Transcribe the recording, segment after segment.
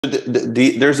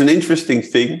There's an interesting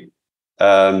thing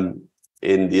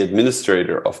in the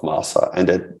administrator of MASA, and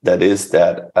that is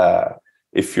that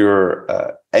if you're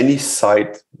any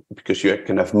site, because you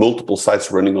can have multiple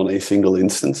sites running on a single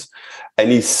instance,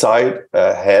 any site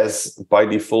has by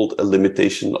default a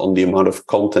limitation on the amount of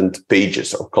content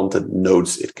pages or content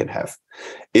nodes it can have.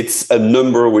 It's a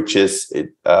number which is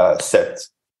set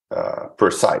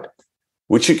per site,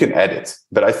 which you can edit.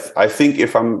 But I think,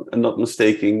 if I'm not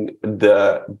mistaken,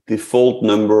 the default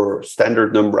number,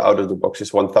 standard number out of the box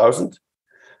is 1,000.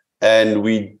 And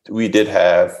we did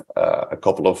have a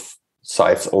couple of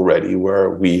sites already where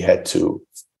we had to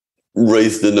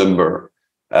raise the number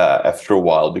after a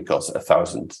while, because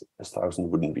 1,000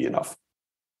 wouldn't be enough.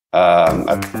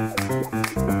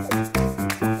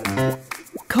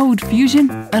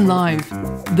 ColdFusion Alive,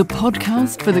 the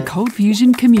podcast for the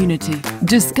ColdFusion community.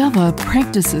 Discover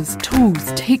practices,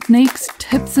 tools, techniques,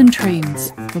 tips and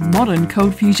trends for modern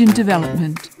ColdFusion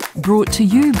development. Brought to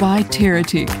you by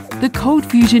TerraTech, the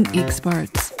ColdFusion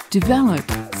experts. Develop,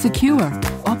 secure,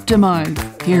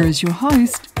 optimize. Here is your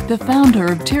host, the founder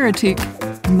of TerraTech,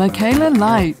 Michaela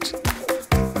Light.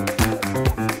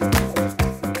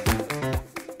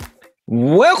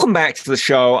 Welcome back to the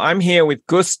show. I'm here with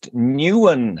Guust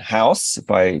Nieuwenhuis. If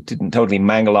I didn't totally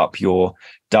mangle up your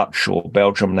Dutch or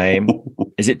Belgium name.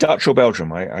 Is it Dutch or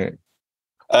Belgium? A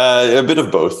bit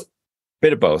of both.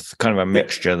 Bit of both, kind of a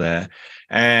mixture there.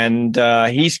 And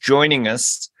he's joining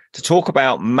us to talk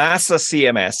about MASA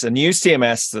CMS, a new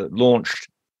CMS that launched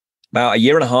about a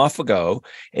year and a half ago.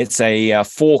 It's a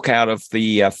fork out of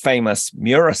the famous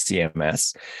Mura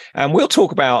CMS. And we'll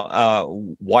talk about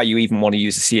why you even want to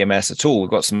use a CMS at all. We've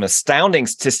got some astounding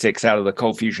statistics out of the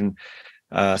ColdFusion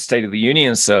State of the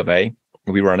Union survey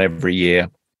we run every year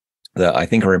that I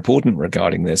think are important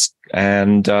regarding this.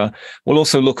 And we'll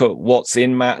also look at what's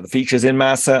in the features in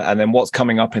MASA, and then what's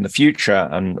coming up in the future,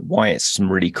 and why it's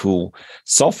some really cool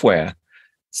software.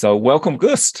 So welcome,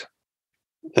 Guust.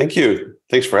 Thank you.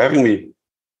 Thanks for having me.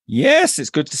 Yes, it's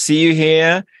good to see you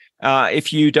here.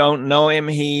 If you don't know him,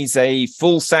 he's a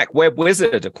full-stack web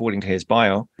wizard, according to his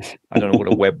bio. I don't know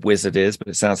what a web wizard is, but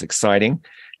it sounds exciting.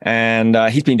 And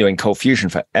he's been doing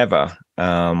ColdFusion forever,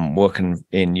 working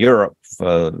in Europe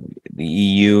for the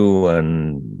EU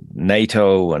and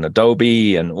NATO and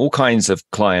Adobe and all kinds of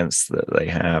clients that they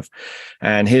have.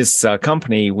 And his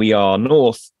company, We Are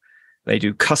North, they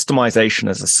do customization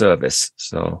as a service.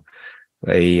 So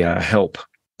they help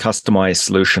customize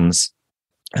solutions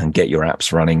and get your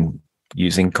apps running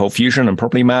using ColdFusion and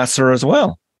probably MASA as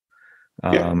well.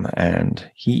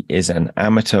 And he is an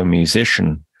amateur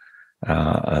musician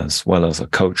as well as a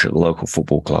coach at the local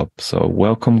football club. So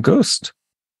welcome, Guust.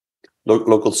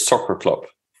 Local soccer club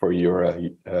for your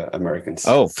Americans.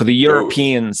 Oh, for the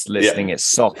Europeans listening, it's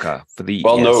soccer. For the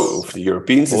no, for the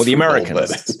Europeans or the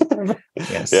Americans.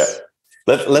 Yes. Yeah.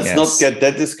 Let's not get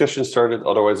that discussion started.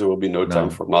 Otherwise, there will be no time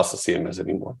for MASA CMS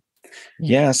anymore.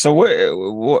 Yeah. So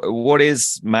what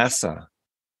is MASA?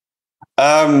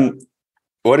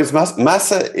 What is MASA?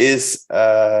 MASA is,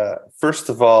 first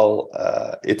of all,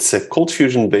 it's a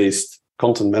ColdFusion-based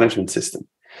content management system.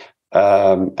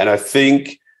 And I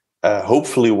think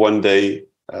hopefully one day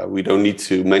we don't need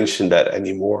to mention that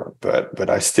anymore, but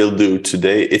I still do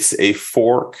today. It's a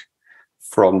fork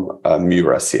from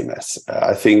Mura CMS.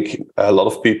 I think a lot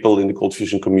of people in the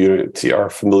ColdFusion community are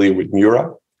familiar with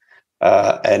Mura.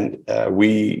 And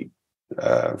we,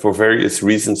 for various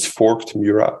reasons, forked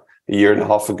Mura a year and a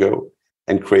half ago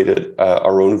and created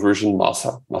our own version,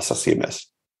 MASA CMS.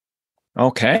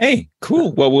 Okay,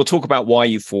 cool. Well, we'll talk about why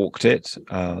you forked it.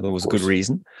 There was a good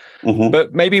reason. Mm-hmm.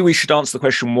 But maybe we should answer the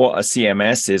question what a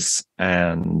CMS is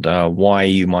and why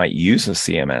you might use a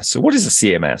CMS. So what is a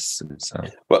CMS?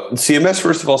 Well, CMS,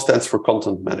 first of all, stands for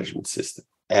Content Management System.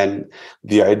 And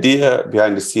the idea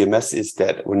behind the CMS is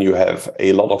that when you have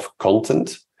a lot of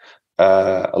content,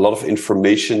 a lot of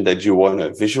information that you want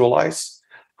to visualize,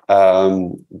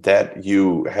 that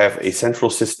you have a central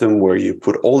system where you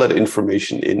put all that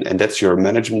information in, and that's your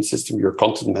management system, your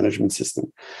content management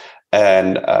system.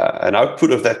 And an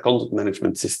output of that content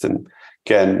management system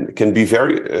can be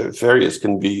various,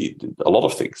 can be a lot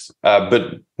of things.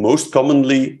 But most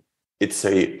commonly, it's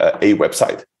a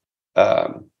website.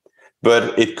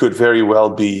 But it could very well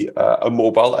be a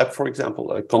mobile app, for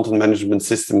example. A content management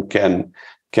system can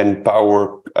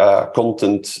power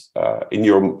content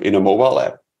in a mobile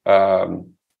app.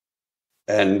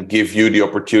 And give you the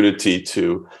opportunity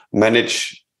to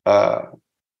manage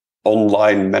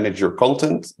manage your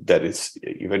content that is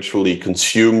eventually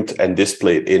consumed and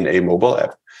displayed in a mobile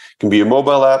app. It can be a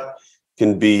mobile app,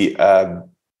 can be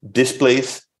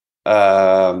displays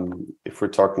If we're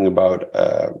talking about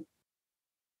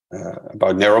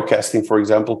narrowcasting, for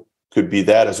example, could be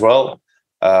that as well.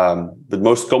 But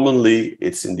most commonly,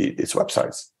 it's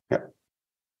websites. Yeah.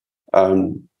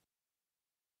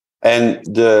 And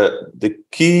the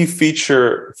key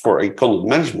feature for a content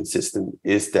management system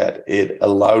is that it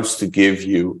allows to give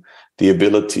you the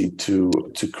ability to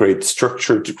create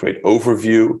structure, to create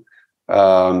overview,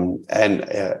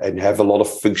 and have a lot of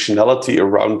functionality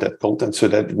around that content, so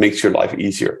that it makes your life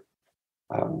easier,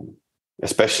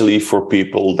 especially for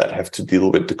people that have to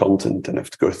deal with the content and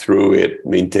have to go through it,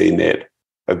 maintain it,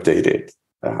 update it.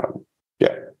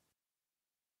 Yeah.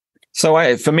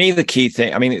 So for me, the key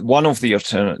thing, I mean,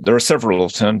 there are several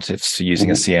alternatives to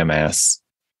using a CMS.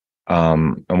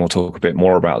 And we'll talk a bit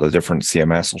more about the different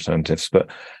CMS alternatives. But,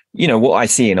 what I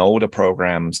see in older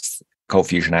programs,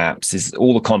 ColdFusion apps, is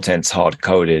all the content's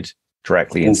hard-coded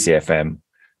directly in CFM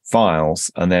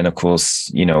files. And then, of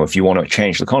course, if you want to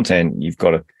change the content, you've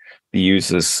got to, the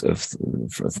users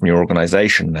from your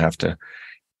organization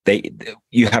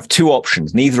you have two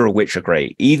options, neither of which are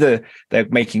great. Either they're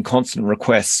making constant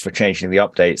requests for changing the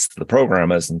updates to the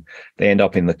programmers, and they end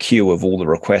up in the queue of all the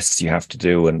requests you have to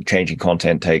do, and changing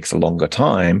content takes a longer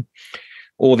time.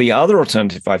 Or the other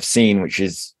alternative I've seen, which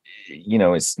is,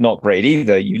 it's not great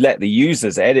either. You let the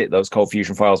users edit those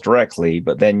ColdFusion files directly,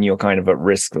 but then you're kind of at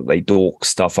risk that they dork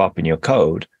stuff up in your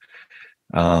code.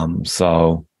 Either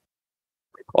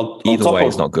way,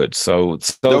 it's not good. So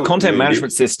the content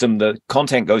management system, the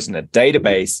content goes in a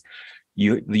database.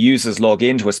 The users log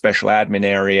into a special admin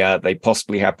area. They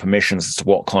possibly have permissions as to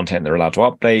what content they're allowed to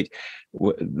update.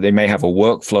 They may have a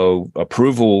workflow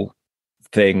approval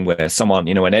thing where someone,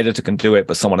 an editor can do it,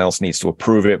 but someone else needs to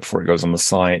approve it before it goes on the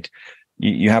site.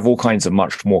 You have all kinds of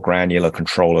much more granular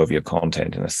control over your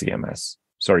content in a CMS.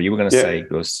 Sorry, you were going to say,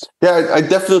 Guust. Yeah, I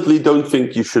definitely don't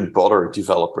think you should bother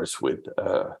developers with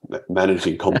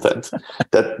managing content.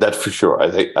 that for sure.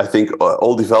 I think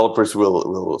all developers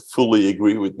will fully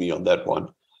agree with me on that one.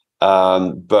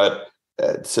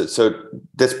 So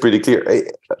that's pretty clear.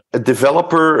 A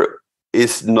developer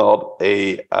is not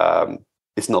a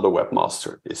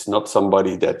webmaster. It's not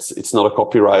somebody it's not a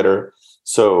copywriter.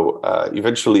 So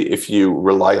eventually, if you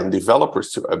rely on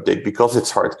developers to update, because it's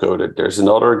hard-coded, there's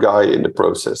another guy in the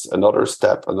process, another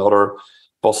step, another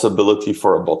possibility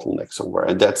for a bottleneck somewhere.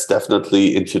 And that's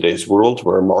definitely, in today's world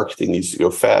where marketing needs to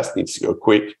go fast, needs to go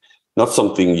quick, not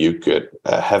something you could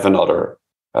have another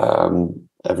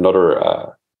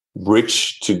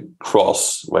bridge to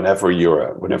cross whenever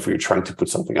you're trying to put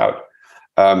something out.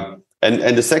 And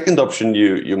the second option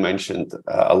you mentioned,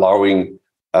 allowing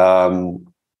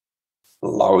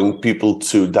people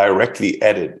to directly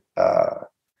edit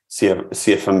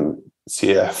CFML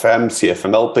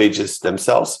pages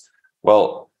themselves.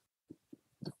 Well,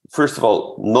 first of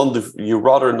all, you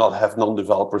rather not have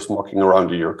non-developers mucking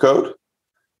around in your code.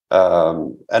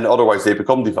 And otherwise they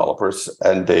become developers,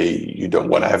 and you don't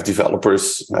want to have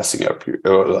developers messing up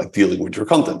dealing with your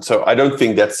content. So I don't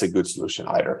think that's a good solution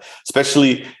either,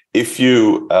 especially if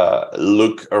you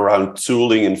look around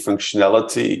tooling and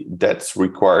functionality that's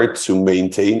required to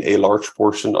maintain a large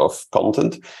portion of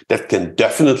content. That can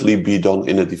definitely be done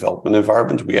in a development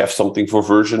environment. We have something for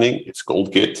versioning. It's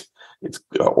called Git,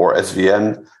 or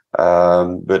SVN.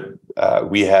 But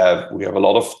we have a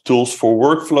lot of tools for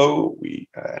workflow,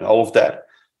 and all of that.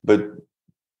 But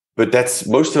that's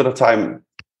most of the time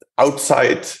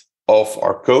outside of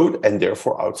our code, and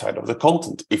therefore outside of the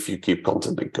content, if you keep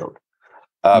content in code.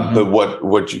 But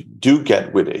what you do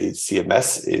get with a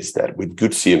CMS is that with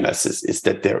good CMSs is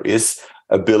that there is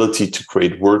ability to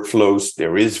create workflows.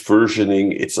 There is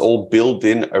versioning. It's all built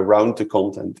in around the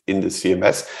content in the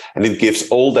CMS, and it gives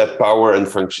all that power and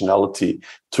functionality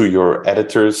to your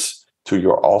editors, to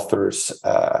your authors,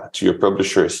 to your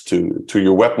publishers, to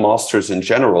your webmasters in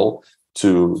general,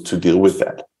 to deal with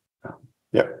that.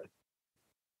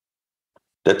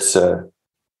 That's the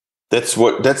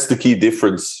key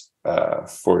difference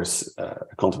for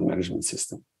a content management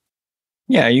system.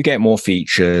 Yeah, you get more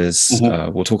features.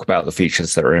 We'll talk about the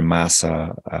features that are in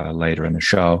MASA later in the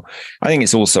show. I think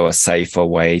it's also a safer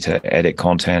way to edit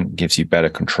content, gives you better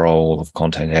control of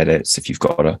content edits if you've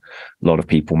got a lot of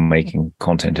people making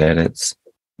content edits,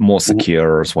 more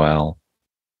secure as well.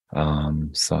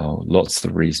 So lots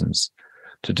of reasons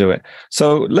to do it.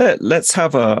 So let's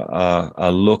have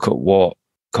a look at what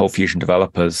ColdFusion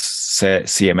developers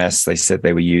CMS they said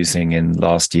they were using in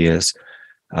last year's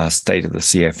State of the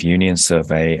CF Union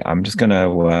survey. I'm just going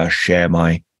to share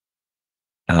my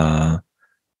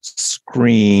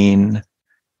screen.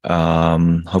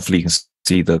 Hopefully you can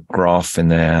see the graph in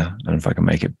there. I don't know if I can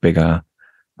make it bigger.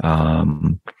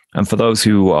 And for those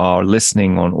who are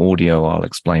listening on audio, I'll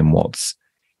explain what's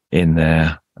in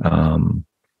there.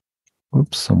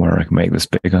 Somewhere I can make this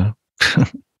bigger.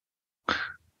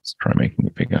 Let's try making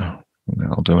it bigger.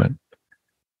 I'll do it.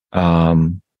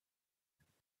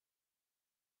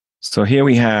 So here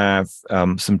we have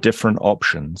some different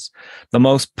options. The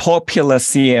most popular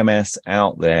CMS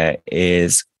out there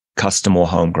is custom or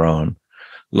homegrown.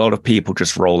 A lot of people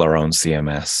just roll their own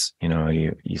CMS.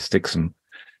 You stick some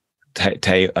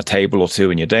a table or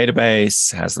two in your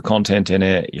database, has the content in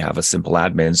it. You have a simple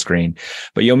admin screen,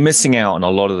 but you're missing out on a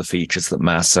lot of the features that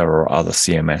MASA or other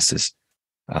CMSs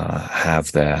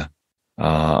have there.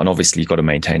 And obviously, you've got to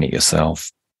maintain it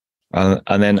yourself.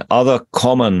 And then other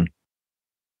common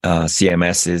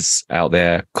CMSs out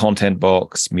there: Content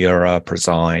Box, Mura,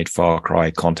 Preside, Far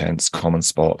Cry, Contents, Common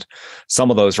Spot. Some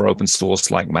of those are open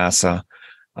source, like MASA.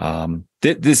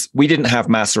 We didn't have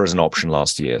MASA as an option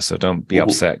last year, so don't be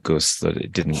upset, Guust, that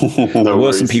it didn't. There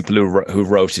were some people who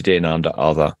wrote it in under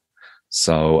other.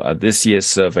 So this year's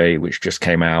survey, which just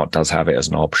came out, does have it as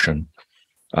an option.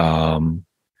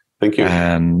 Thank you.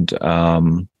 And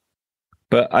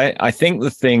but I think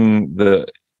the thing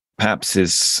that perhaps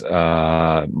is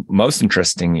most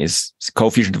interesting is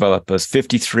ColdFusion developers.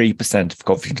 53% of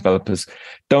ColdFusion developers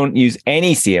don't use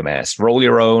any CMS, roll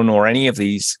your own, or any of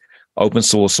these open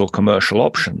source or commercial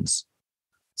options.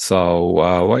 So,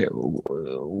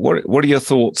 what are your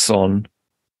thoughts on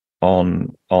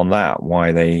that?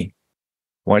 Why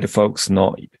do folks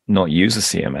not use a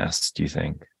CMS? Do you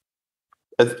think?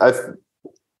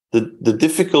 The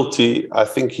difficulty I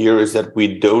think here is that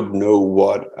we don't know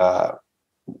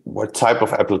what type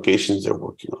of applications they're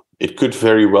working on. It could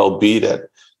very well be that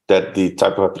the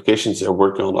type of applications they're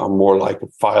working on are more like a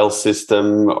file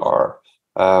system or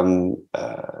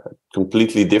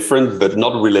completely different, but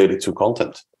not related to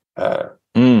content.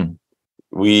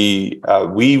 We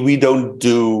don't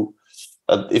do.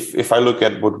 If I look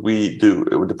at what we do,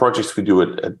 the projects we do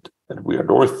at We Are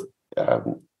North,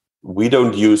 we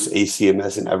don't use a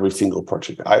CMS in every single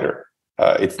project either.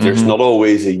 There's not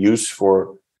always a use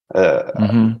for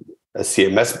a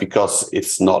CMS because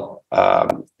it's not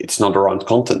around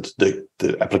content.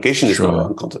 The application is not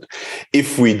around content.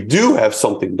 If we do have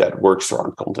something that works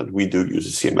around content, we do use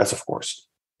a CMS, of course.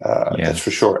 That's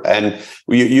for sure. And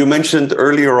you mentioned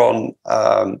earlier on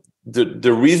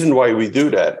the reason why we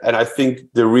do that, and I think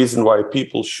the reason why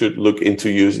people should look into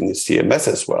using a CMS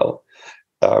as well,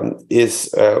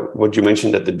 is what you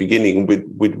mentioned at the beginning.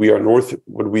 With We Are North,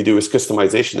 what we do is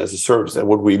customization as a service, and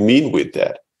what we mean with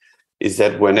that is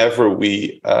that whenever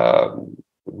we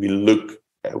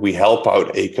help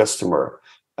out a customer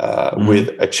with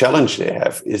a challenge they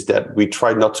have, is that we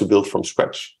try not to build from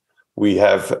scratch. We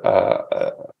have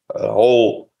a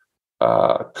whole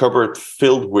cupboard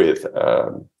filled with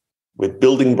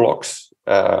building blocks,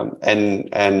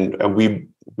 and we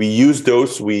use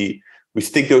those. We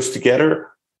stick those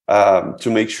together to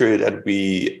make sure that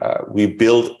we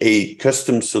build a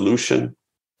custom solution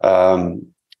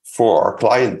for our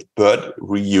client, but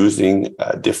reusing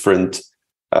different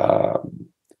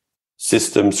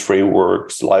systems,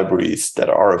 frameworks, libraries that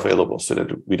are available, so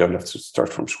that we don't have to start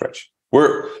from scratch.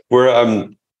 We're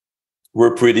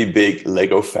pretty big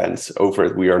Lego fans over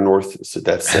at We Are North, so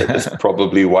that's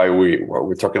probably why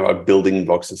we're talking about building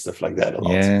blocks and stuff like that a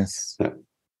lot. Yes. Yeah.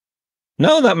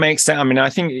 No, that makes sense. I mean, I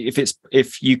think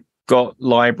if you got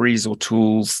libraries or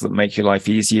tools that make your life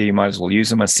easier, you might as well use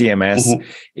them. A CMS,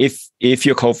 if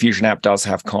your ColdFusion app does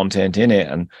have content in it,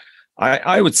 and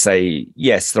I would say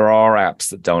yes, there are apps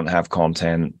that don't have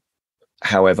content.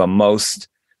 However, most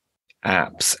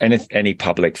apps, and if any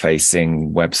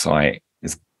public-facing website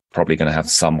is probably going to have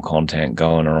some content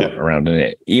going around in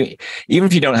it. Even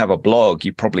if you don't have a blog,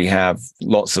 you probably have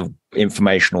lots of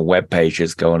informational web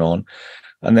pages going on.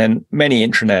 And then many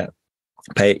intranet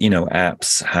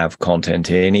apps have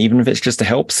content in, even if it's just a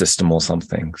help system or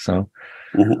something. So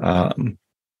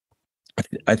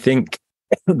I think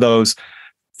those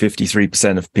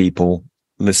 53% of people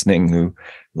listening who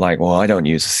I don't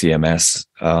use a CMS,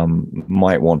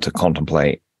 might want to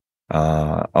contemplate,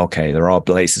 okay, there are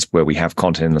places where we have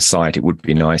content in the site. It would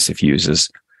be nice if users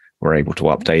were able to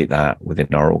update that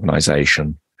within our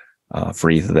organization for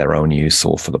either their own use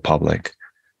or for the public.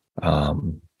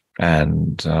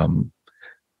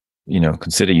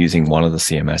 Consider using one of the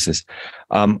CMSs.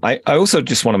 I also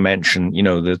just want to mention,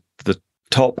 the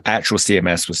top actual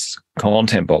CMS was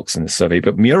Content Box in the survey,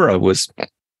 but Mura was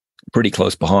pretty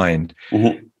close behind.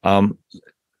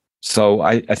 So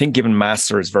I think given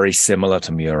MASA is very similar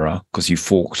to Mura because you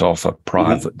forked off a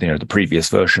private, the previous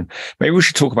version. Maybe we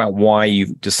should talk about why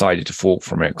you decided to fork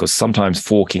from it, because sometimes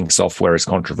forking software is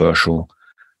controversial.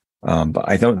 but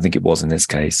I don't think it was in this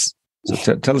case.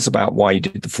 So tell us about why you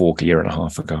did the fork a year and a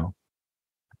half ago.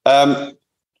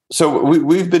 So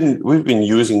we've been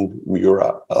using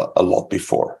Mura a lot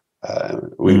before.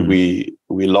 We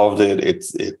loved it.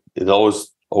 It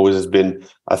always has been.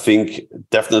 I think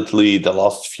definitely the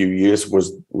last few years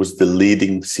was the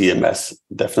leading CMS,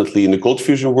 definitely in the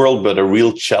ColdFusion world, but a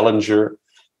real challenger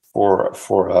for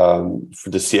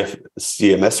the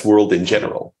CMS world in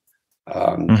general.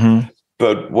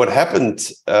 But what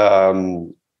happened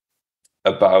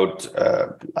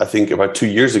I think about 2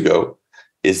 years ago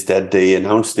is that they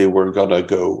announced they were gonna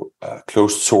go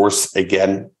closed source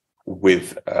again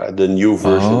with the new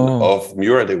version of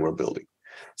Mura they were building.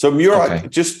 So Mura,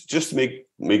 just to make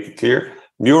it clear,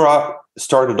 Mura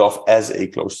started off as a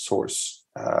closed source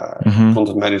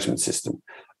content management system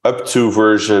up to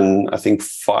version, I think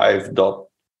 5 dot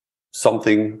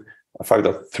something,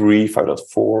 5.3,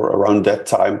 5.4, around that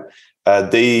time.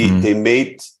 They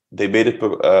made it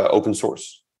open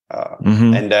source,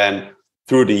 and then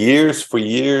through the years,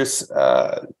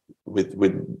 with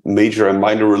major and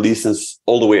minor releases,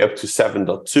 all the way up to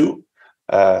 7.2,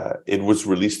 it was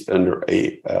released under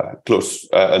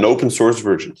an open source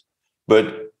version. But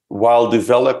while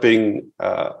developing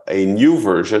a new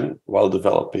version,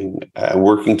 and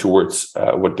working towards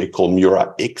what they call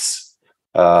Mura X,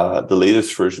 the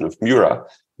latest version of Mura,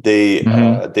 they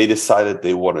decided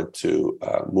they wanted to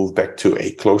move back to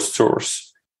a closed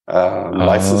source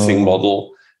licensing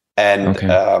model, and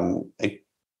it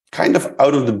kind of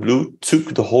out of the blue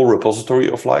took the whole repository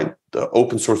offline, the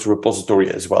open source repository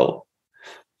as well.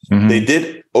 They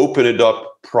did open it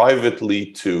up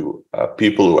privately to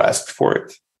people who asked for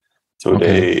it. So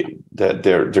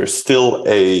there's still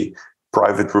a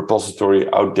private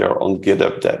repository out there on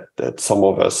GitHub that some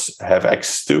of us have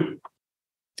access to.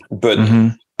 But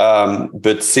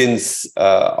since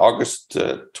August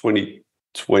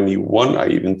 2021, I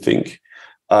even think,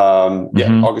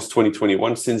 August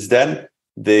 2021. Since then,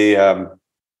 they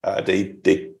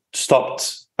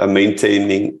stopped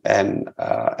maintaining and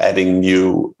adding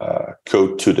new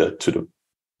code to the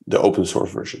open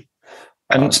source version.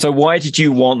 And so, why did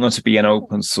you want them to be an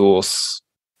open source,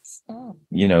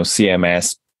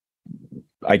 CMS?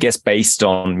 I guess based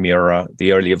on Mura,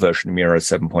 the earlier version of Mura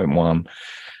 7.1,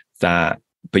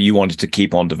 but you wanted to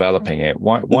keep on developing it.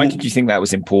 Why did you think that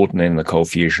was important in the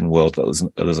ColdFusion world?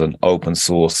 That there's an open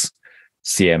source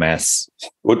CMS.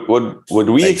 What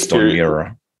we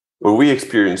experienced? What we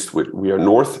experienced with We Are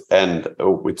North and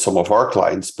with some of our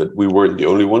clients, but we weren't the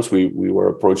only ones. We were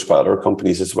approached by other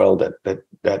companies as well that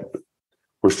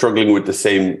were struggling with the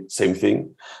same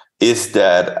thing. Is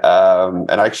that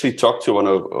and I actually talked to one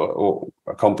of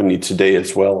a company today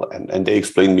as well, and they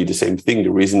explained me the same thing.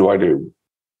 The reason why they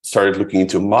started looking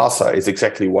into MASA is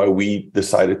exactly why we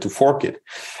decided to fork it,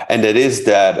 and that is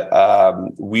that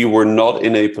we were not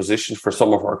in a position for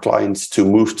some of our clients to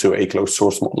move to a closed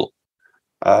source model.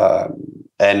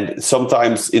 And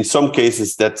sometimes, in some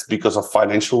cases, that's because of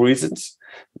financial reasons.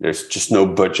 There's just no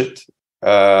budget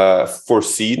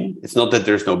foreseen. It's not that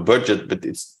there's no budget, but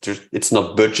it's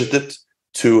not budgeted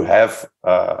to have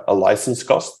a license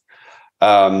cost.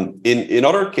 In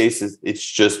other cases, it's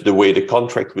just the way the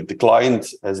contract with the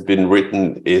client has been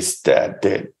written is that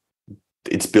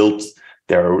it's built.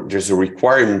 There's a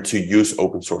requirement to use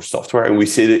open source software, and we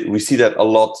see that a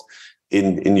lot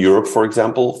in Europe, for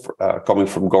example, coming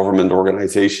from government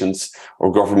organizations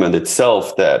or government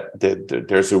itself, that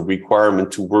there's a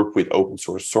requirement to work with open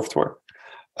source software.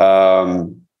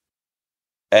 So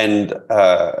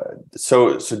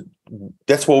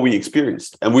that's what we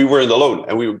experienced, and we weren't alone.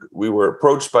 And we were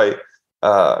approached by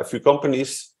a few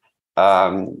companies,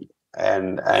 and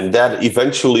that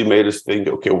eventually made us think,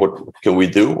 okay, what can we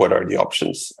do? What are the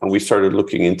options? And we started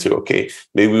looking into, okay,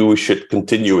 maybe we should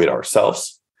continue it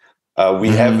ourselves. We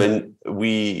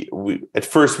at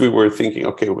first we were thinking,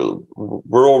 okay,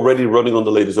 we're already running on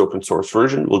the latest open source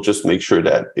version. We'll just make sure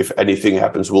that if anything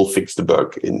happens, we'll fix the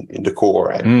bug in the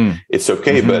core, and it's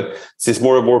okay. But since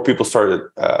more and more people started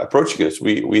approaching us,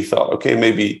 we thought, okay,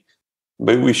 maybe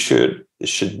we should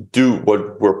do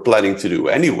what we're planning to do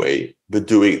anyway, but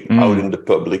do it out in the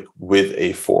public with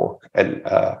a fork and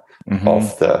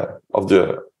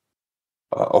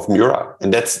of Mura,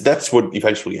 and that's what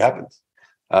eventually happened.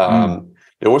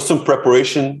 There was some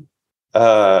preparation.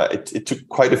 It took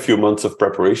quite a few months of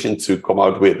preparation to come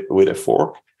out with a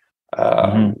fork.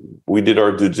 We did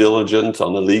our due diligence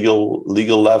on the legal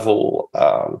level,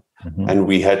 and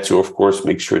we had to, of course,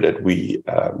 make sure that we,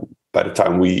 by the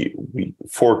time we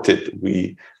forked it,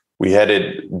 we had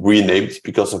it renamed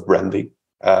because of branding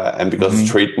and because of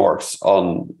trademarks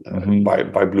on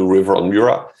by Blue River on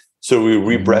Mura. So we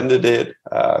rebranded it,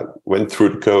 went through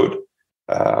the code,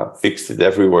 fixed it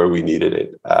everywhere we needed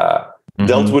it,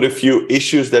 dealt with a few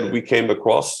issues that we came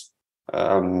across,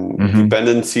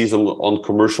 dependencies on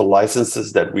commercial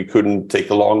licenses that we couldn't take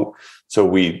along. So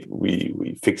we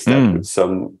fixed that with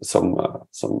some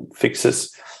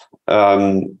fixes.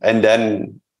 And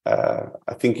then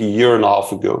I think a year and a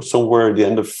half ago, somewhere at the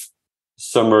end of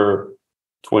summer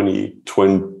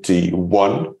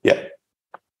 2021,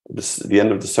 the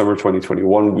end of the summer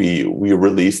 2021, we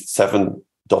released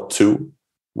 7.2,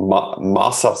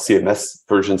 MASA CMS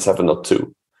version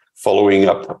 7.2, following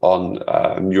up on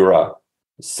Mura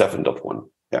 7.1.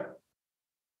 Yeah.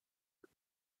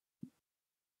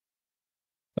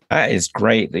 That is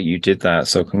great that you did that.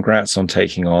 So congrats on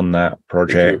taking on that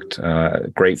project.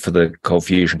 Great for the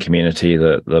ColdFusion community.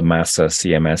 The MASA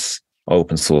CMS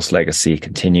open source legacy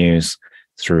continues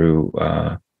through,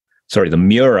 the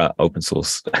Mura open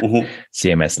source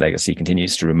CMS legacy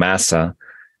continues through MASA.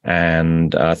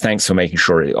 And thanks for making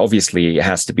sure. Obviously, it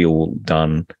has to be all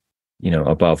done,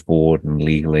 above board and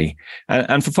legally.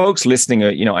 And for folks listening,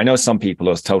 I know some people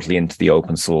are totally into the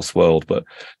open source world, but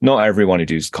not everyone who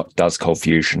does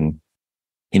ColdFusion,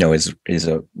 is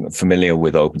familiar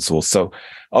with open source. So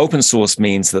open source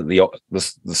means that the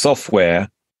software,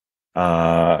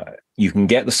 you can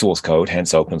get the source code,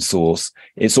 hence open source.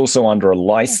 It's also under a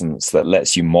license that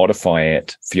lets you modify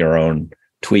it for your own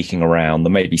tweaking around.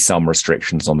 There may be some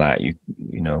restrictions on that,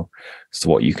 as to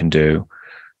what you can do.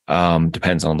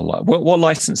 Depends on the what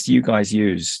license do you guys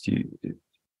use?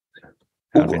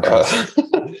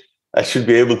 I should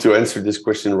be able to answer this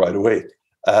question right away.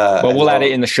 Well, we'll add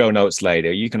it in the show notes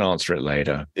later. You can answer it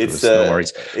later. It's no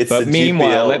worries. But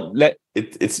meanwhile,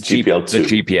 it's GPL2.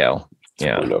 The GPL.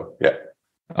 Yeah. Yeah.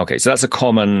 Okay, so that's a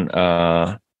common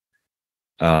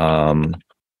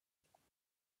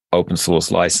open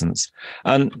source license.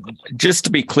 And just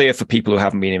to be clear for people who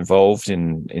haven't been involved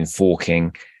in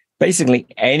forking, basically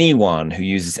anyone who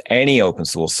uses any open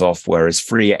source software is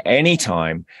free at any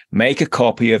time. Make a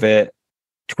copy of it,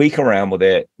 tweak around with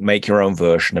it, make your own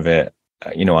version of it,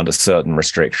 under certain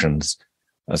restrictions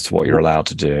as to what you're allowed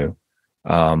to do.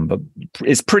 But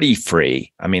it's pretty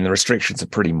free. I mean, the restrictions are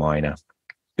pretty minor.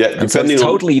 Yeah, and so it's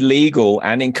totally legal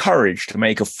and encouraged to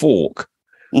make a fork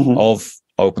of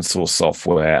open source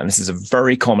software. And this is a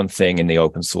very common thing in the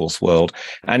open source world.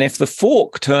 And if the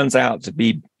fork turns out to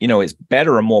be, it's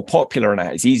better and more popular and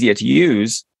it's easier to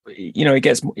use,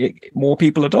 more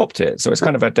people adopt it. So it's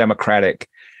kind of a democratic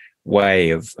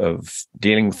way of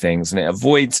dealing with things. And it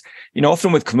avoids,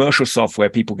 often with commercial software,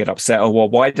 people get upset. Oh, well,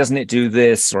 why doesn't it do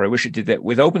this? Or I wish it did that.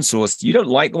 With open source, you don't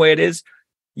like the way it is.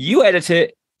 You edit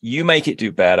it, you make it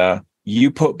do better.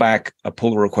 You put back a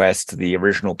pull request to the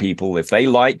original people. If they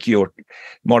like your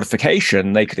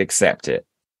modification, they could accept it.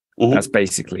 That's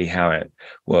basically how it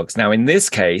works. Now, in this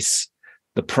case,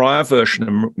 the prior version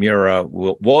of Mura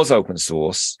was open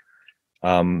source.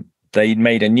 They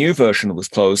made a new version that was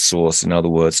closed source. In other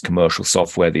words, commercial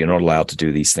software that you're not allowed to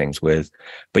do these things with,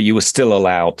 but you were still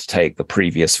allowed to take the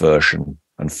previous version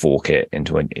and fork it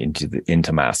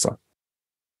into MASA.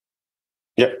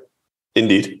 Yeah,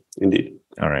 indeed.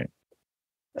 All right.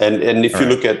 And if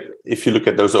you look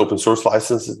at those open source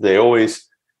licenses, they always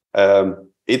the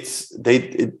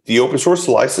open source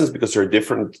license, because there are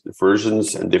different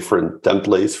versions and different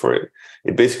templates for it.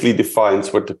 It basically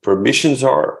defines what the permissions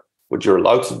are, what you're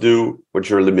allowed to do, what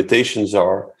your limitations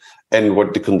are, and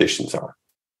what the conditions are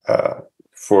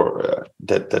for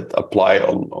that apply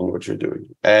on what you're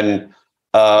doing. And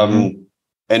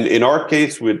and in our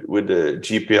case, with the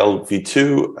GPL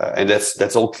v2, and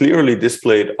that's all clearly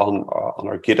displayed on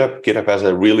our GitHub. GitHub has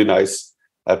a really nice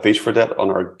page for that on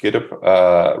our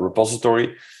GitHub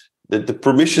repository. The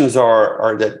permissions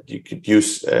are that you could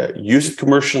use it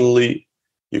commercially,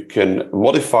 you can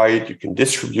modify it, you can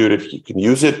distribute it, you can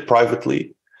use it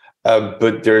privately.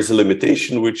 But there is a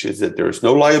limitation, which is that there is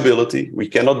no liability. We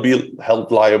cannot be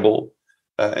held liable,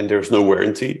 and there's no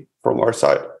warranty from our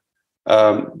side.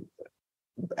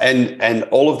 And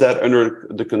all of that under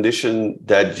the condition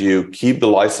that you keep the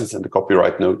license and the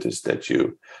copyright notice, that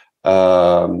you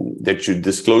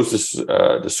disclose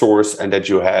the source, and that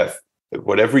you have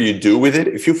whatever you do with it.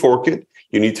 If you fork it,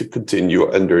 you need to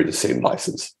continue under the same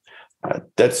license.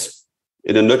 That's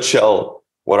in a nutshell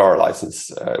what our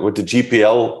license, what the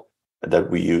GPL that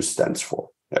we use stands for.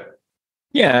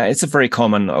 Yeah, it's a very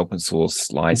common open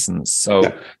source license. So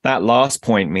that last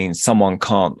point means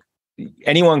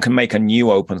anyone can make a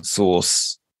new open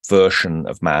source version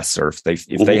of MASA.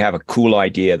 If they have a cool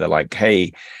idea, they're like,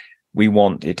 hey, we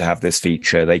want it to have this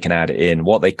feature, they can add it in.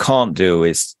 What they can't do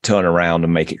is turn around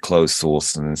and make it closed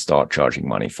source and then start charging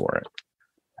money for it.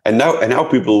 And now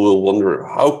people will wonder,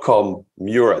 how come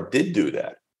Mura did do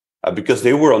that? Because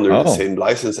they were under the same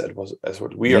license as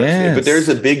what we are today. But there's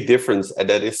a big difference, and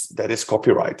that is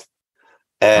copyright.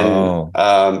 And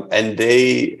and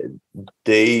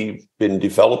they've been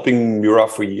developing Mura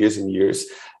for years and years,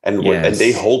 and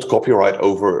they hold copyright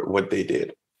over what they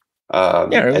did.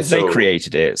 They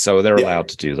created it, so they're allowed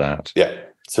to do that. Yeah,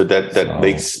 so that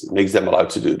makes them allowed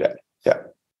to do that.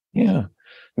 Yeah.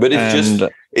 But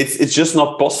it's just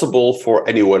not possible for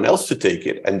anyone else to take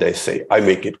it and they say, I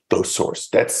make it closed source.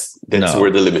 That's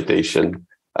where the limitation.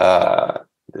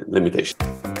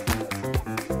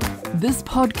 This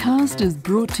podcast is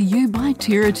brought to you by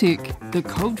TerraTech, the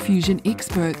ColdFusion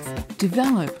experts.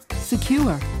 Develop,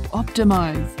 secure,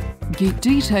 optimize. Get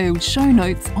detailed show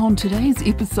notes on today's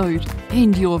episode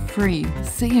and your free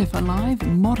CF Alive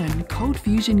Modern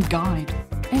ColdFusion Guide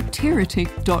at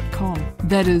terratech.com.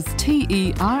 That is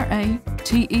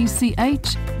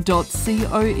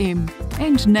TERATECH.com.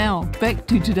 And now back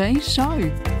to today's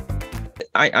show.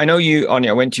 I know you, Anja,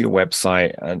 I went to your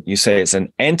website and you say it's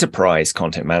an enterprise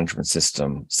content management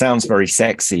system. Sounds very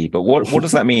sexy, but what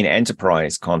does that mean,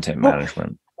 enterprise content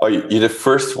management? Oh, you're the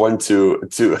first one to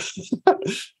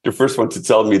the first one to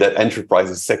tell me that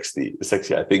enterprise is sexy.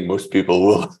 I think most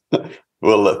people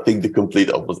will think the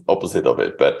complete opposite of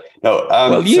it. But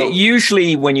no.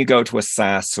 Usually when you go to a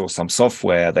SaaS or some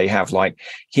software, they have like,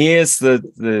 here's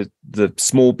the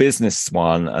small business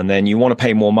one, and then you want to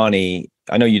pay more money.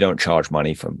 I know you don't charge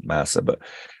money for MASA, but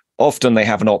often they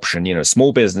have an option,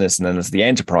 small business, and then there's the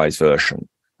enterprise version,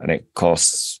 and it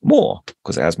costs more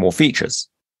because it has more features.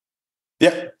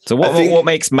 Yeah. So what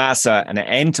makes MASA an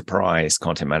enterprise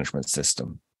content management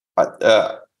system?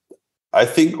 I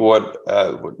think I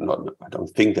don't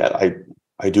think that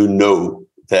I do know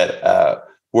that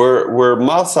where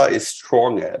MASA is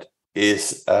strong at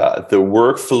is the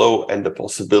workflow and the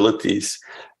possibilities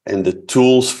and the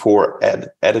tools for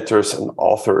editors and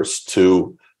authors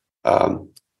to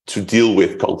deal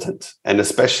with content, and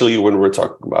especially when we're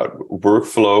talking about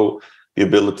workflow, the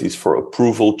abilities for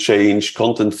approval change,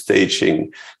 content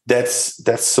staging, that's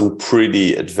some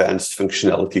pretty advanced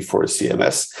functionality for a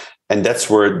CMS, and that's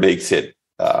where it makes it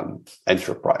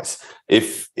enterprise.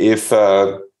 If you're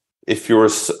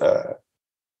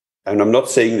and I'm not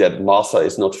saying that MASA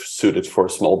is not suited for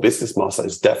small business. MASA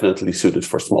is definitely suited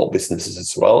for small businesses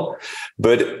as well.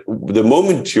 But the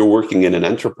moment you're working in an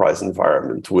enterprise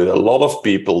environment with a lot of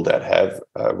people that have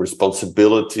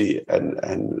responsibility and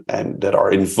that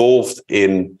are involved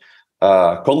in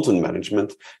content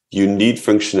management, you need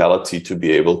functionality to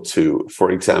be able to, for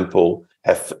example,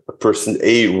 have person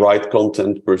A write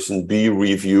content, person B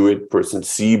review it, person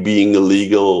C being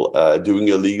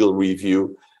doing a legal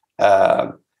review.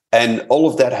 And all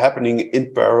of that happening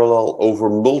in parallel over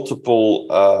multiple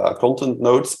content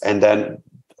nodes. And then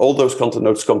all those content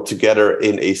nodes come together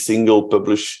in a single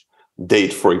publish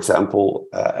date, for example,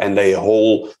 and a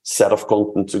whole set of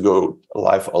content to go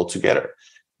live altogether.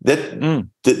 That's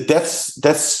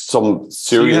some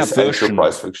serious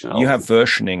enterprise functionality. You have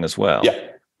versioning as well. Yeah.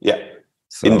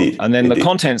 So, indeed. And then the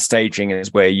content staging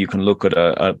is where you can look at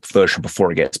a version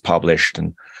before it gets published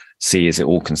and see, is it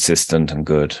all consistent and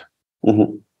good?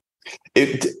 Mm-hmm.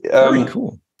 Very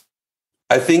cool.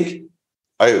 I think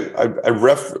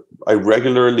I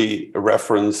regularly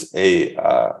reference a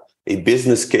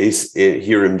business case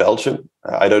here in Belgium.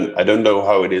 I don't know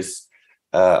how it is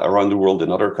around the world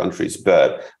in other countries,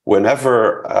 but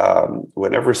whenever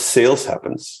sales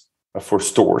happens for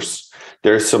stores,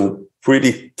 there's some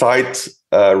pretty tight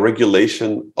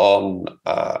regulation on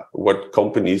what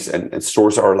companies and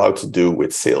stores are allowed to do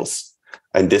with sales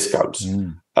and discounts.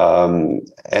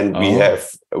 And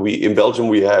in Belgium,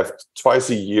 we have twice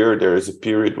a year, there is a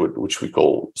period which we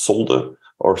call solde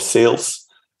or sales.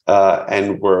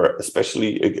 And where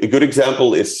especially a good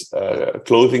example is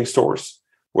clothing stores,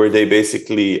 where they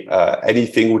basically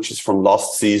anything which is from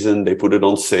last season, they put it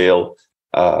on sale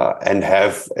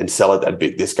and sell it at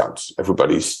big discounts.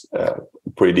 Everybody's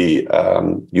pretty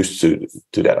used to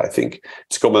that. I think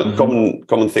it's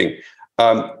common thing.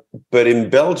 But in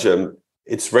Belgium,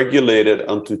 it's regulated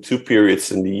onto 2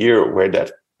 periods in the year where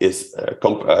that is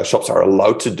shops are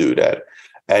allowed to do that,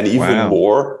 and even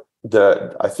more.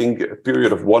 I think a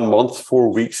period of 1 month,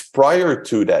 4 weeks prior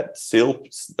to that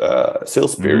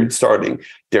sales period starting,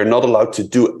 they're not allowed to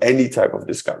do any type of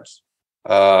discounts.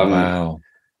 And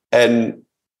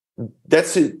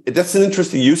that's an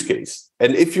interesting use case.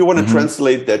 And if you want to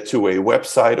translate that to a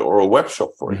website or a web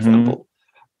shop, for example,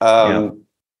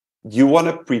 you want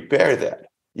to prepare that.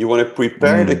 You want to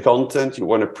prepare the content. You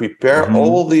want to prepare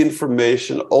all the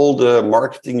information, all the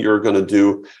marketing you're going to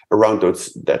do around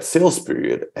that sales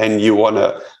period. And you want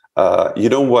to, you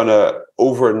don't want to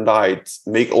overnight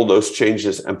make all those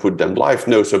changes and put them live.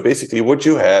 No. So basically, what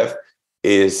you have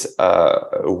is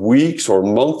weeks or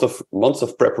months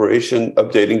of preparation,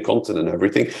 updating content and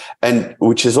everything, and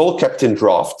which is all kept in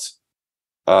draft.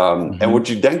 And what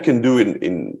you then can do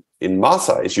in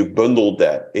MASA is you bundle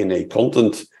that in a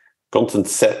content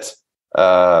set,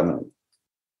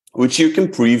 which you can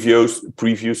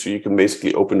preview. So you can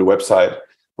basically open the website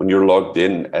when you're logged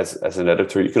in as an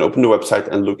editor. You can open the website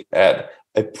and look at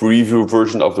a preview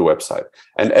version of the website,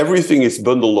 and everything is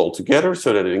bundled all together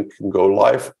so that it can go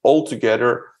live all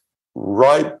together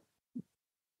right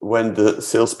when the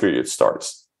sales period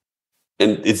starts.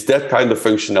 And it's that kind of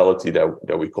functionality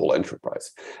that we call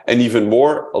enterprise. And even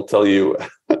more, I'll tell you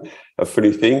a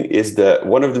funny thing is that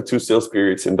one of the 2 sales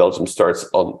periods in Belgium starts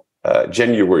on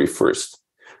January 1st.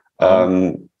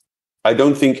 I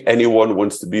don't think anyone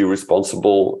wants to be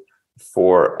responsible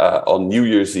for on New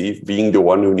Year's Eve being the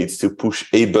one who needs to push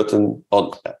a button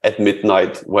at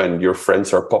midnight when your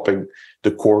friends are popping the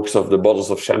corks of the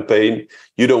bottles of champagne.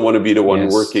 You don't want to be the one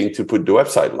working to put the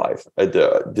website live,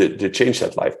 the change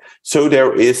that live. So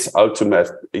there is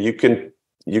automatic.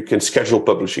 You can schedule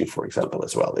publishing, for example,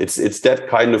 as well. It's that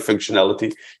kind of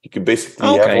functionality. You can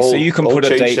basically so you can put a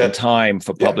date and time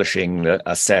for publishing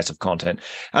a set of content.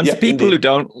 And for people who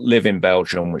don't live in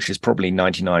Belgium, which is probably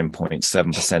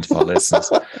 99.7% of our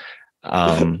listeners,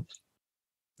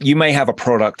 you may have a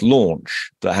product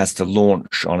launch that has to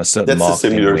launch on a certain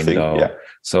marketing window. Thing,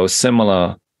 So a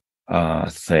similar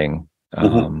thing.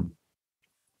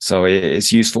 So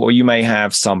it's useful. Or you may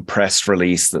have some press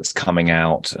release that's coming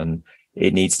out and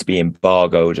it needs to be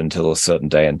embargoed until a certain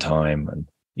day and time, and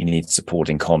you need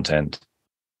supporting content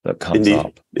that comes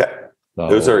up. Yeah, so,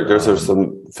 those are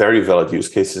some very valid use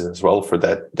cases as well for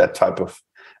that type of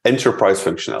enterprise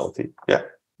functionality.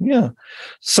 Yeah.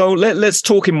 So let's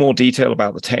talk in more detail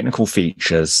about the technical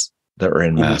features that are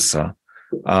in MASA.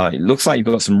 It looks like you've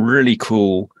got some really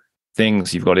cool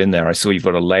things you've got in there. I saw you've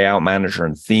got a layout manager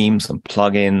and themes and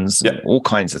plugins and all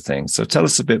kinds of things. So tell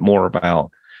us a bit more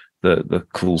about the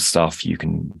cool stuff you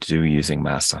can do using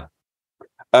MASA.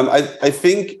 I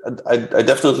think I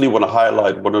definitely want to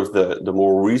highlight one of the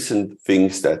more recent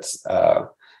things that's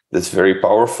very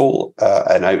powerful,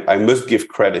 and I must give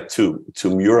credit to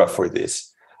Mura for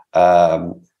this.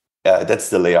 That's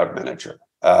the layout manager.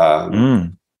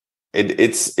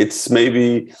 It's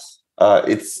maybe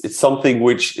it's something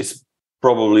which is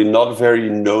probably not very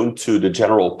known to the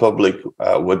general public.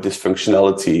 What this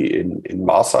functionality in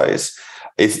MASA is.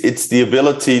 It's the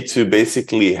ability to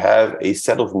basically have a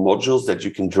set of modules that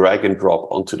you can drag and drop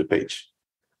onto the page.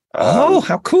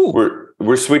 How cool!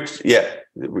 We're switched. Yeah,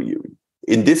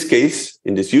 in this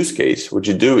use case, what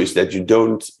you do is that you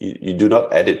do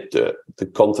not edit the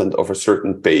content of a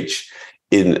certain page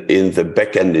in the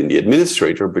backend in the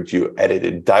administrator, but you edit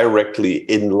it directly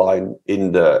inline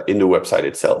in the website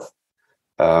itself.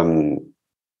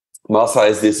 MASA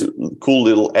has this cool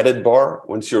little edit bar.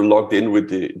 Once you're logged in with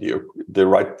the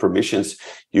right permissions,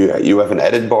 you have an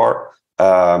edit bar,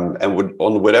 and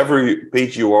on whatever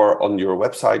page you are on your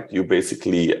website, you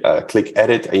basically click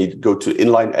edit and you go to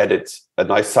inline edit. A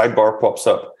nice sidebar pops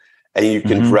up, and you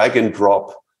can drag and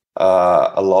drop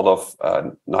a lot of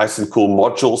nice and cool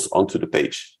modules onto the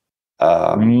page.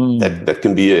 That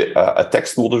can be a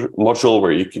text module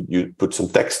where you put some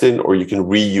text in, or you can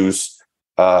reuse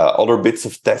other bits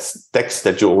of text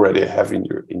that you already have in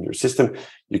your system.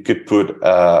 You could put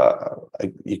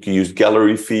you could use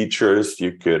gallery features.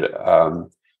 You could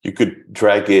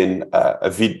drag in a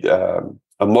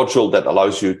module that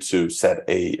allows you to set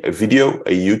a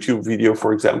YouTube video,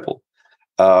 for example,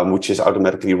 which is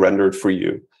automatically rendered for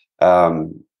you.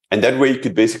 And that way you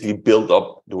could basically build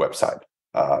up the website.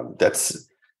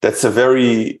 That's a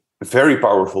very, very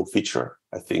powerful feature,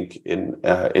 I think, in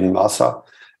MASA.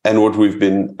 And what we've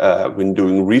been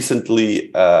doing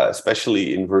recently,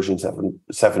 especially in version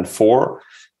 7.4,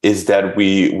 is that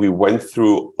we went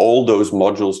through all those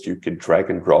modules you could drag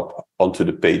and drop onto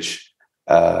the page,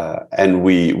 and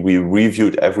we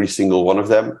reviewed every single one of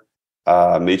them,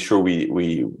 made sure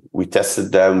we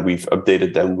tested them, we've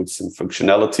updated them with some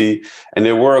functionality, and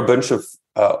there were a bunch of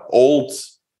old.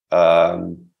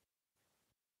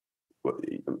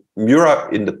 Mura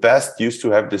in the past used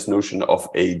to have this notion of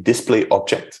a display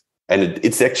object, and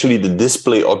it's actually the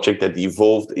display object that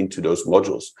evolved into those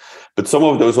modules. But some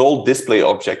of those old display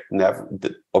objects never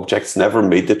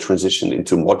made the transition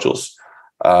into modules,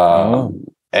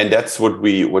 and that's what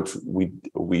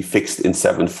we fixed in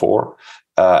 7.4.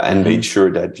 and made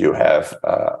sure that you have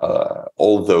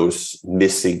all those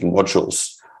missing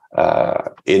modules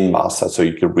in MASA, so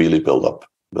you can really build up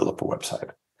a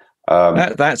website.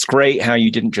 That's great how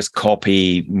you didn't just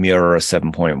copy Mura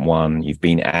 7.1. You've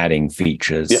been adding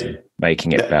features,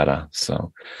 making it better.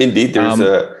 So indeed,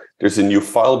 there's a new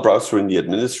file browser in the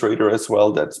administrator as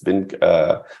well. That's been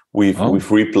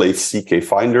we've replaced CK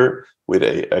Finder with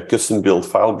a custom built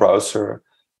file browser,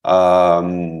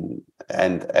 and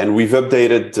we've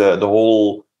updated the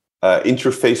whole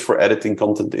interface for editing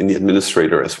content in the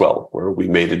administrator as well, where we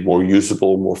made it more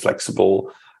usable, more flexible.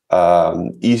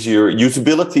 Easier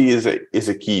usability is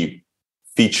a key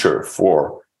feature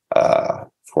for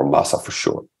MASA for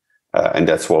sure, and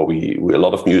that's why we a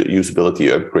lot of new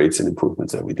usability upgrades and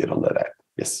improvements that we did on that app.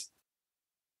 Yes,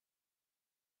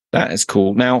 that is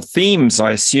cool. Now themes,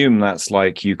 I assume that's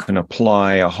like you can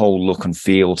apply a whole look and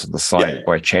feel to the site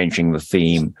by changing the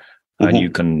theme, and you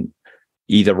can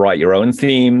either write your own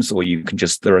themes or you can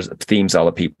there are themes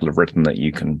other people have written that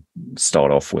you can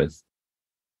start off with.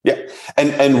 Yeah,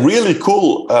 and really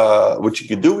cool. What you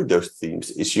can do with those themes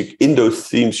is in those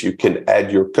themes you can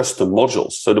add your custom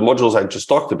modules. So the modules I just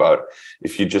talked about,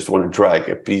 if you just want to drag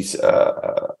a piece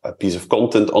of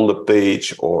content on the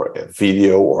page, or a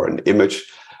video, or an image,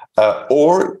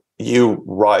 or you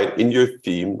write in your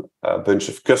theme a bunch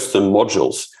of custom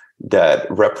modules that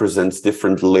represents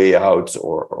different layouts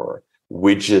or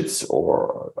widgets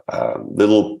or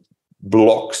little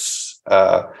blocks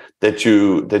that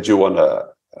you want to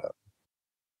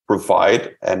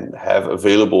provide and have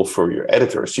available for your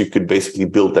editors. You could basically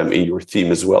build them in your theme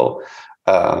as well,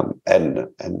 and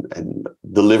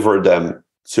deliver them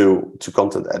to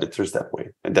content editors that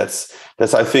way. And that's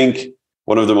I think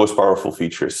one of the most powerful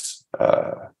features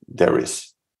there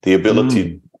is, the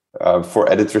ability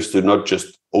for editors to not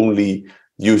just only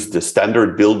use the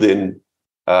standard built-in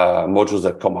modules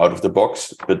that come out of the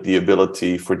box, but the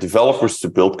ability for developers to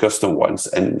build custom ones,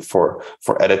 and for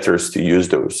editors to use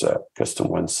those custom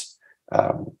ones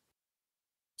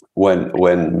when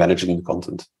managing the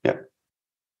content. Yeah.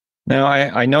 Now,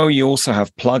 I know you also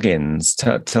have plugins.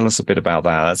 Tell us a bit about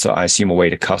that. So I assume a way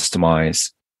to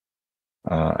customize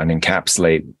and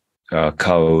encapsulate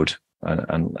code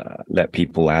and let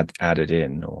people add it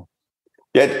in, or.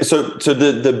 Yeah, so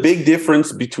the big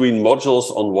difference between modules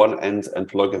on one end and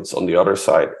plugins on the other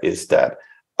side is that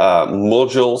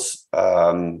modules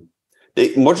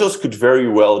could very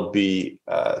well be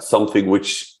something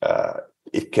which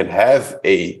it can have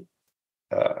a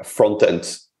front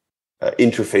end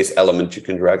interface element you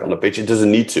can drag on a page. It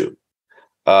doesn't need to,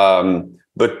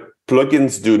 but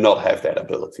plugins do not have that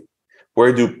ability.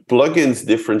 Where do plugins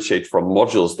differentiate from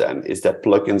modules then is that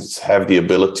plugins have the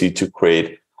ability to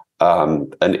create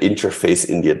an interface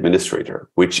in the administrator,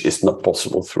 which is not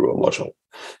possible through a module.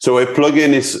 So a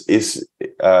plugin is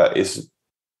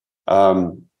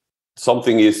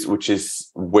something which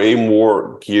is way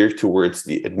more geared towards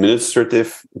the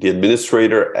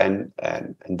administrator and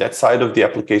that side of the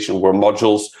application, where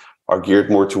modules are geared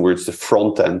more towards the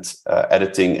front end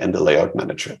editing and the layout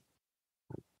manager.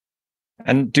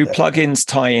 And do plugins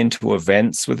tie into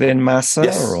events within MASA?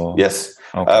 Yes. Or? Yes.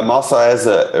 Okay. MASA has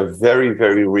a very,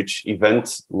 very rich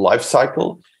event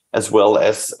lifecycle, as well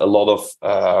as a lot of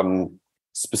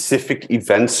specific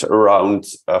events around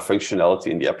functionality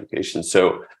in the application.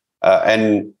 So,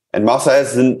 and MASA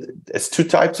has two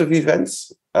types of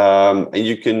events, and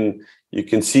you can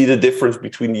see the difference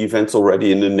between the events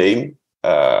already in the name.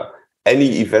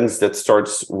 Any events that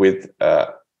starts with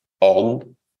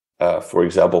on, for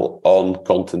example, on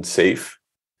content save,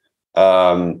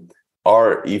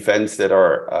 are events that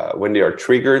are when they are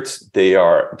triggered,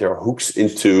 they're hooks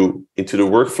into the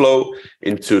workflow,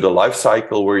 into the life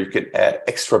cycle, where you can add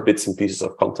extra bits and pieces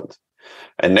of content.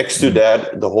 And next to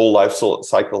that, the whole life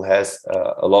cycle has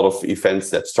a lot of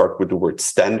events that start with the word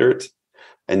standard.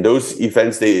 And those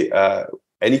events,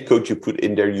 any code you put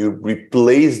in there, you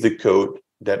replace the code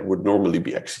that would normally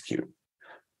be executed.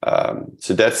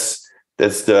 So that's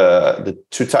the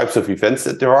two types of events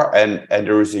that there are, and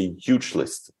there is a huge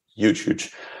list.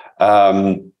 Huge.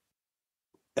 And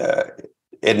the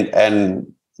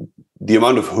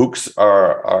amount of hooks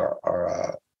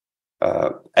are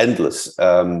endless.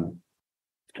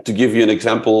 To give you an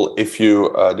example, if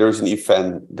there's an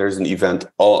event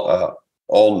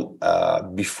on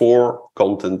before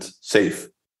content save,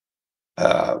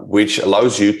 which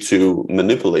allows you to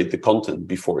manipulate the content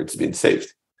before it's been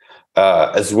saved,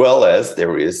 as well as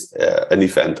there is an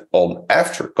event on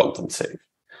after content save,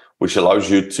 which allows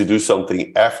you to do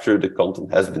something after the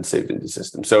content has been saved in the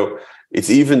system. So it's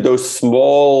even those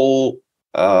small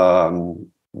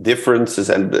differences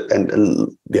and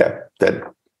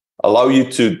that allow you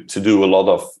to do a lot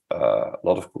of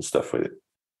cool stuff with it.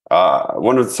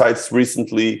 One of the sites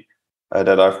recently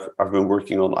that I've been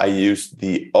working on, I used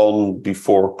the on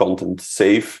before content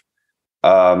save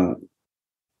for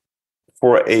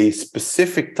a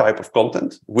specific type of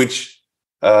content, which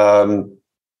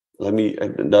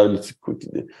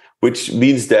which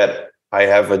means that I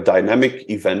have a dynamic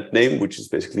event name, which is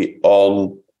basically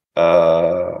on.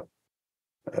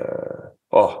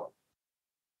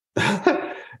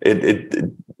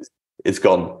 It's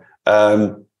gone.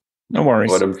 No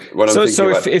worries.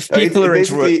 If people are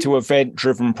into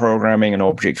event-driven programming and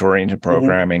object-oriented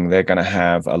programming, they're going to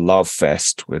have a love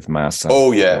fest with MASA.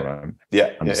 Oh yeah,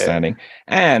 understanding.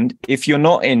 And if you're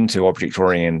not into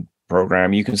object-oriented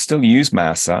program, you can still use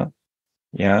MASA.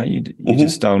 Yeah, you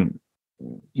just don't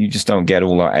get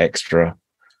all that extra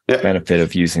benefit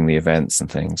of using the events and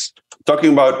things.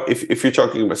 Talking about if you're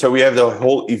talking about, so we have the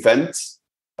whole event.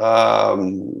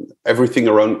 Everything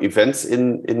around events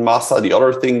in MASA. The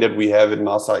other thing that we have in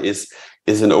MASA is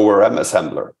an ORM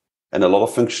assembler and a lot of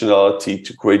functionality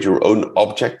to create your own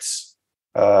objects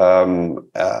and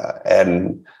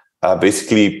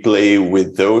basically play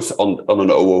with those on an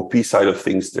OOP side of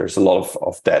things. There's a lot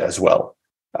of that as well,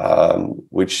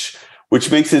 which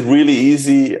makes it really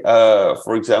easy,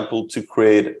 for example, to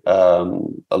create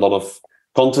a lot of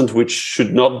content which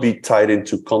should not be tied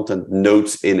into content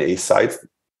nodes in a site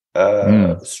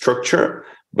structure,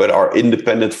 but are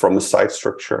independent from a site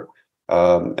structure,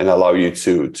 and allow you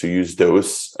to use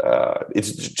those.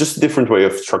 It's just a different way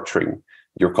of structuring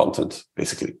your content,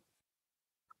 basically.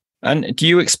 And do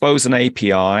you expose an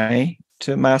API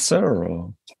to MASA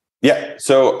or? Yeah,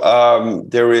 so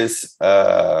there is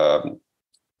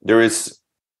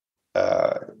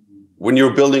when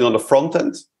you're building on the front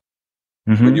end,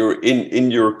 when you're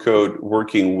in your code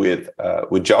working with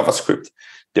JavaScript.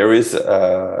 There is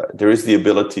the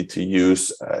ability to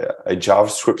use a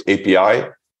JavaScript API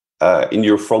in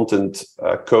your front-end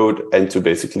code and to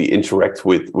basically interact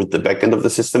with the backend of the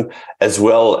system, as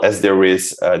well as there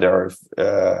are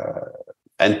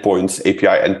endpoints,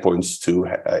 API endpoints to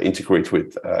integrate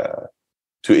with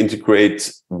to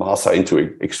integrate MASA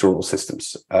into external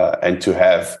systems and to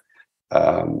have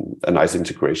a nice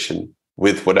integration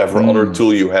with whatever other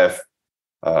tool you have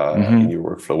in your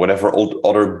workflow, whatever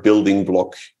other building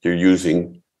block you're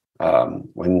using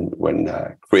when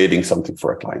creating something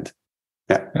for a client.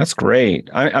 Yeah, that's great.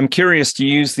 I'm curious. Do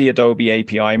you use the Adobe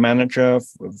API Manager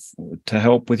to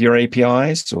help with your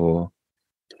APIs, or?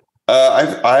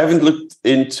 I haven't looked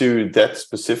into that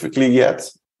specifically yet,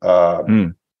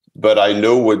 but I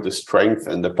know what the strength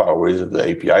and the power is of the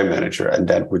API Manager, and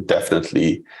that would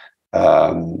definitely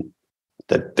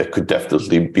that could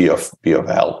definitely be of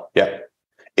help. Yeah.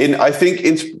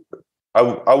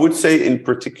 I would say in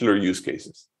particular use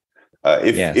cases,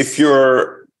 if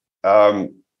you're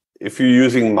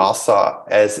using MASA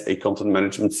as a content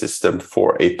management system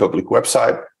for a public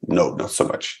website, no, not so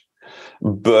much.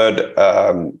 But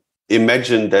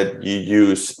imagine that you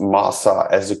use MASA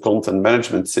as a content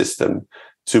management system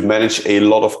to manage a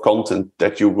lot of content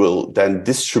that you will then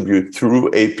distribute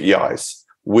through APIs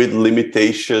with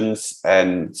limitations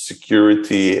and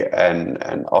security and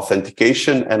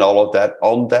authentication and all of that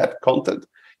on that content.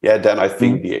 Yeah, then I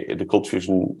think the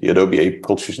Adobe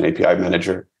ColdFusion API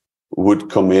Manager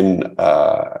would come in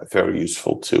very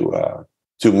useful to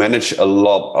manage a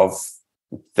lot of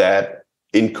that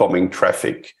incoming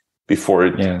traffic before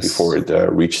it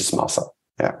reaches MASA.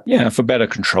 Yeah, for better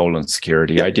control and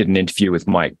security. Yeah. I did an interview with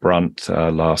Mike Brunt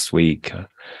last week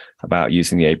about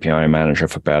using the API Manager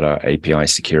for better API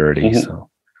security.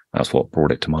 So that's what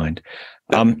brought it to mind.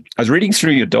 I was reading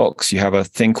through your docs. You have a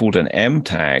thing called an M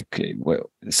tag. It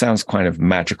sounds kind of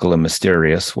magical and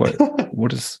mysterious. What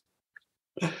is?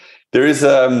 There is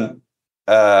So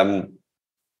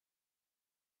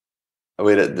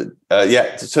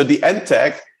the M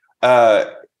tag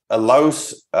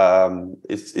allows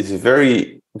it's a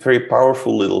very, very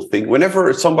powerful little thing.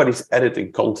 Whenever somebody's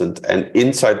editing content and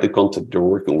inside the content they're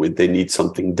working with, they need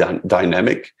something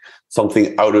dynamic,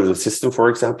 something out of the system, for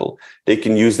example, they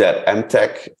can use that M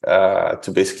tag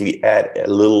to basically add a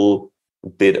little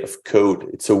bit of code.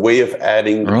 It's a way of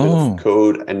adding a bit of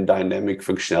code and dynamic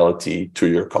functionality to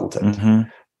your content.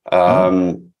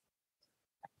 And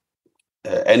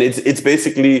it's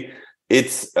basically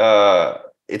it's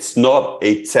not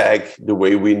a tag the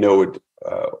way we know it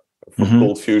for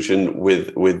ColdFusion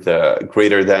with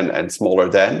greater than and smaller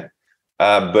than,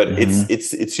 but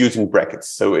it's using brackets.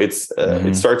 So it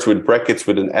starts with brackets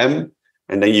with an M,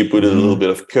 and then you put a little bit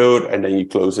of code, and then you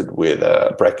close it with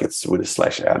brackets with a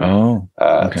 /m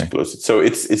to close it. So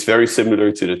it's very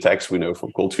similar to the text we know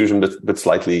from ColdFusion, but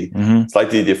slightly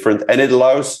different, and it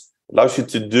allows you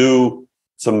to do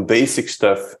some basic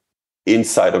stuff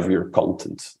inside of your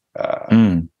content.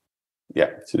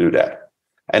 To do that.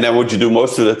 And then what you do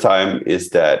most of the time is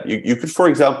that you could, for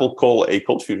example, call a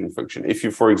ColdFusion function. If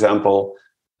you, for example,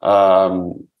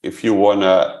 if you want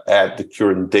to add the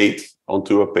current date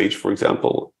onto a page, for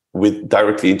example,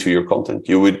 directly into your content,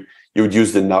 you would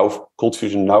use the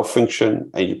ColdFusion Now function,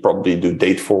 and you probably do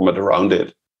date format around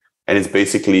it. And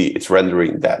it's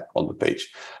rendering that on the page.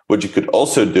 What you could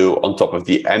also do on top of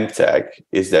the M tag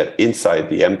is that inside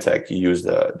the M tag, you use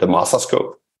the MASA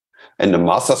scope. And the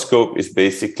MASA scope is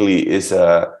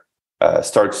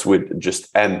starts with just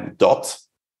M dot,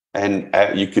 and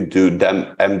you could do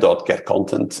M dot get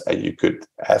content, and you could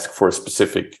ask for a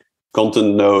specific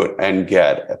content node and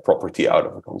get a property out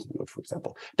of a content node, for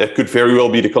example. That could very well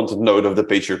be the content node of the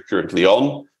page you're currently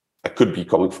on. It could be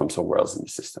coming from somewhere else in the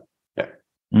system. Yeah.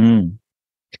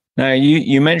 Now,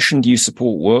 you mentioned you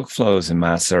support workflows in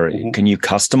MASA. Can you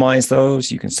customize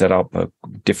those? You can set up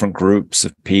different groups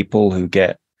of people who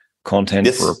get content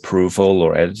for approval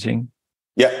or editing.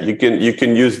 Yeah, you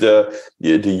can use the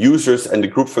users and the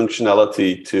group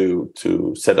functionality to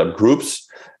set up groups,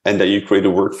 and then you create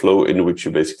a workflow in which you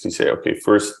basically say, okay,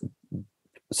 first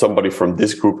somebody from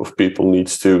this group of people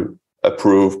needs to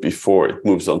approve before it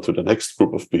moves on to the next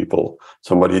group of people.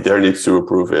 Somebody there needs to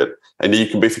approve it, and then you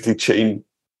can basically chain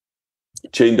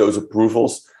those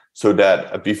approvals so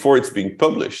that before it's being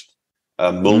published,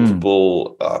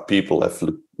 multiple people have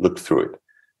looked through it.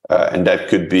 And that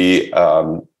could be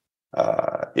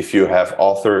if you have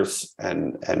authors,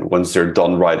 and once they're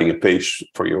done writing a page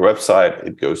for your website,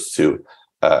 it goes to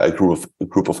a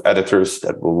group of editors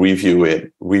that will review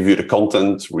it, review the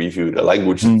content, review the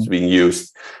language that's being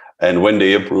used. And when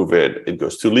they approve it, it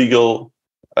goes to legal.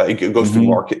 It goes to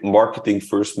marketing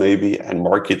first, maybe, and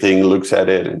marketing looks at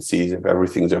it and sees if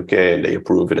everything's okay, and they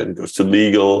approve it, and it goes to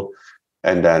legal.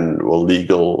 And then,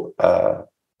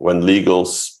 when legal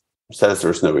says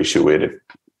there's no issue with it,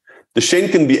 the chain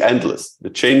can be endless.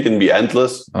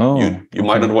 You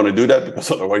might not want to do that, because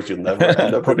otherwise you'll never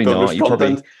end up with published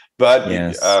content. But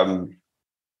yes,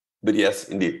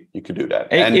 indeed, you could do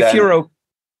that. And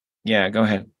go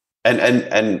ahead.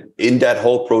 And in that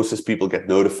whole process, people get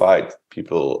notified.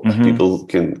 People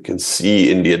can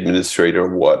see in the administrator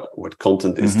what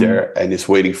content is there and is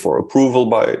waiting for approval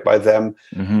by them.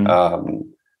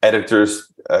 Editors,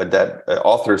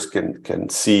 authors can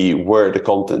see where the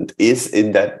content is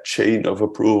in that chain of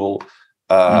approval,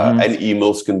 and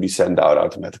emails can be sent out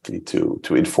automatically to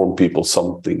inform people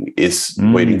something is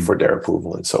waiting for their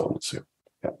approval, and so on. So,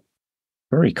 yeah.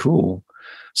 Very cool.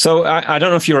 So I don't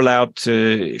know if you're allowed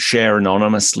to share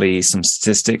anonymously some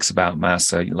statistics about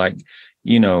MASA. Like, do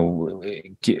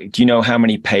you know how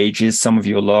many pages some of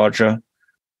your larger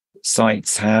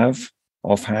sites have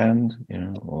offhand?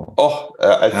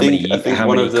 I think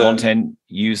how many content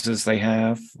users they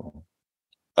have.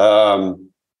 So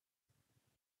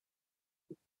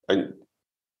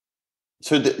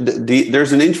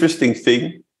there's an interesting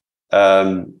thing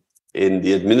in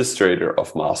the administrator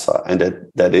of MASA, and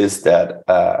that is that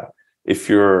if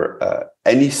you're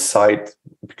any site,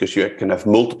 because you can have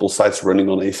multiple sites running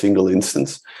on a single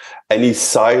instance, any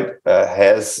site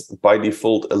has by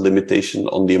default a limitation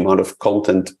on the amount of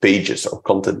content pages or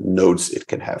content nodes it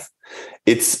can have.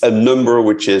 It's a number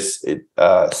which is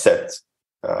set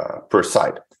per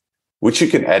site, which you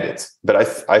can edit. But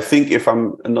I think, if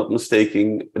I'm not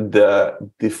mistaken, the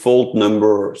default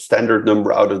number, standard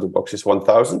number out of the box is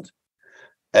 1,000.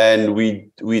 And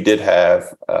we did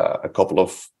have a couple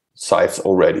of sites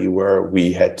already where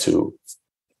we had to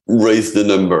raise the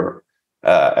number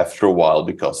after a while,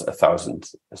 because 1,000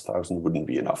 wouldn't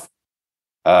be enough.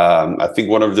 I think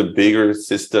one of the bigger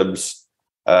systems,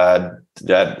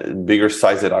 bigger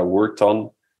sites that I worked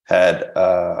on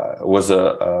was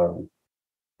a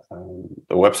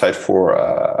website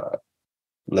for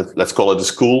let's call it a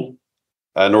school,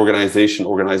 an organization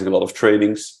organizing a lot of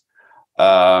trainings.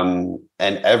 And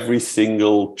every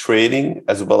single training,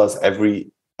 as well as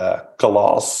every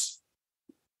class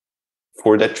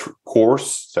for that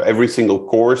course, so every single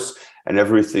course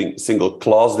and single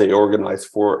class they organized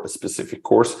for a specific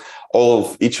course,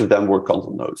 each of them were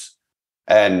content nodes.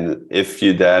 And if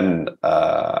you then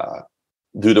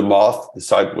do the math, the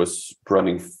site was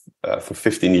running for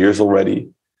 15 years already.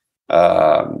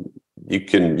 You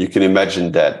can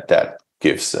imagine that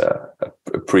gives a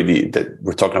pretty, that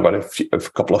we're talking about a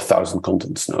couple of thousand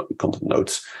content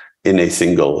nodes in a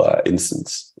single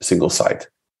instance, a single site.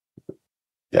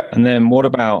 Yeah. And then what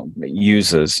about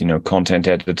users, content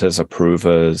editors,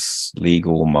 approvers,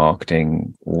 legal,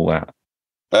 marketing, all that?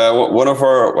 One of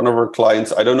our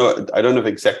clients, I don't have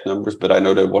exact numbers, but I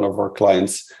know that one of our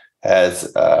clients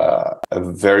has a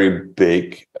very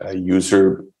big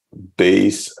user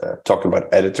base, talking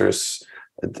about editors,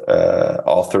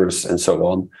 authors, and so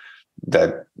on,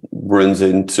 that runs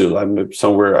into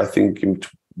somewhere, I think,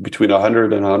 between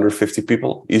 100 and 150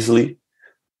 people easily.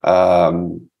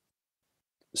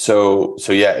 So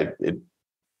yeah,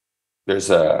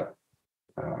 there's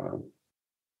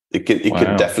it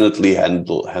can definitely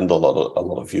handle a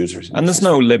lot of users. And there's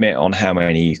no limit on how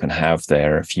many you can have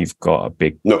there. If you've got a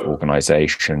big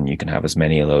organization, you can have as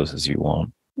many of those as you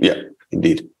want. Yeah,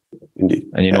 indeed. And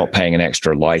you're not paying an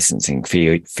extra licensing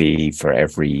fee for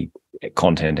every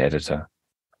content editor.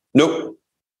 No,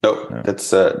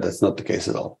 that's not the case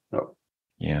at all. No.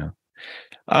 Yeah.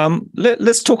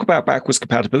 Let's talk about backwards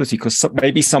compatibility, because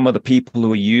maybe some of the people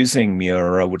who are using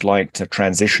Mura would like to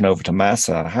transition over to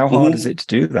MASA. How hard is it to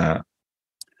do that?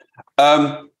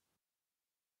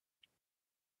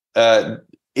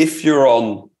 If you're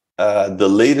on the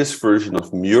latest version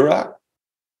of Mura,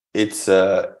 it's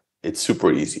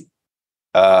super easy.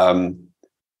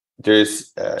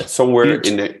 There's somewhere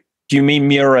in the. Do you mean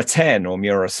Mura 10 or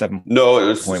Mura 7?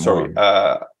 No, sorry.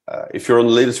 If you're on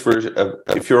the latest version,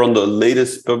 if you're on the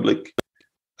latest public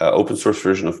open source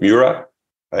version of Mura,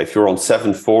 if you're on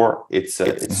 7.4, it's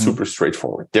super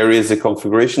straightforward. There is a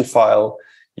configuration file.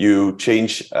 You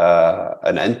change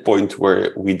an endpoint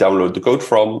where we download the code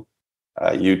from.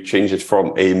 You change it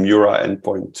from a Mura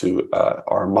endpoint to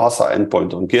our MASA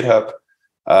endpoint on GitHub.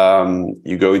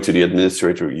 You go into the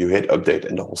administrator, you hit update,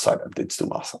 and the whole site updates to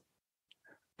MASA.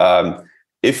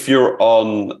 If you're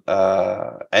on,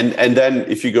 and then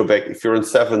if you go back, if you're on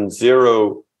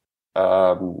 7.0,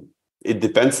 it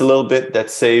depends a little bit.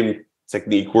 That same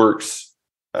technique works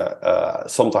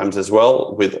sometimes as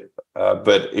well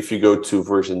but if you go to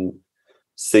version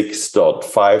 6.5,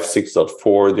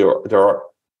 6.4, there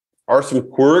are some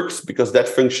quirks, because that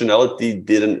functionality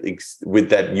with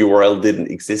that URL didn't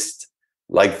exist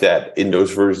like that in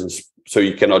those versions. So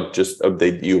you cannot just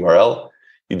update the URL.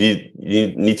 You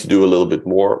need to do a little bit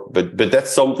more, but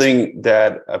that's something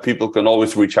that people can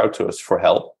always reach out to us for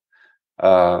help.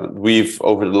 We've,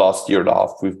 over the last year and a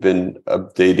half, we've been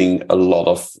updating a lot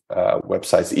of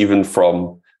websites, even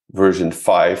from version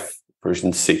 5,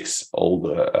 version 6,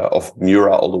 of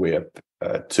Mura all the way up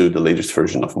to the latest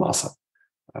version of MASA.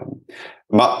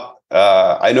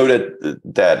 I know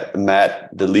that Matt,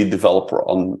 the lead developer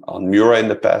on Mura in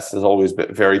the past, has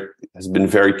been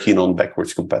very keen on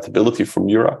backwards compatibility for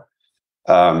Mura.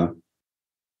 And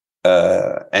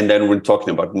then when talking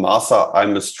about MASA,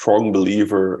 I'm a strong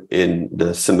believer in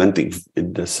the semantic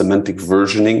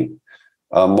versioning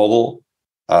model,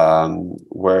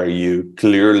 where you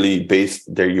clearly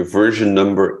your version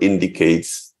number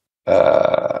indicates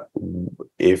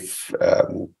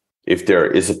if there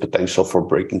is a potential for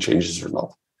breaking changes or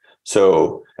not.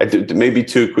 So maybe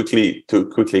to quickly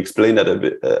explain that a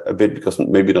bit, because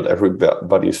maybe not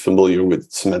everybody is familiar with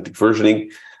semantic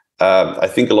versioning. I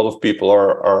think a lot of people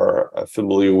are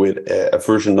familiar with a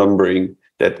version numbering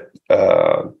that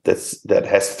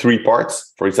has 3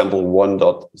 parts. For example,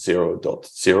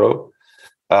 1.0.0.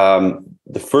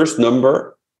 The first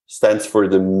number stands for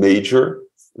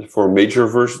major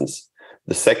versions.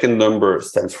 The second number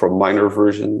stands for minor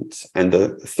versions, and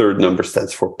the third number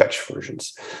stands for patch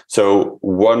versions. So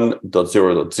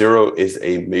 1.0.0 is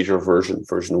a major version,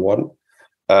 version 1.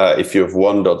 If you have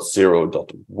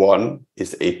 1.0.1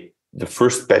 is the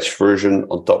first patch version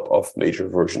on top of major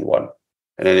version 1.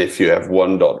 And then if you have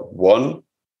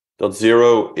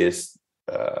 1.1.0 is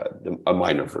a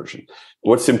minor version.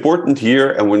 What's important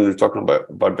here, and when we're talking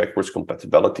about backwards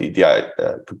compatibility, the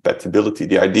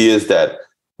idea is that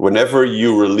whenever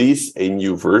you release a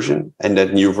new version, and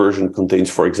that new version contains,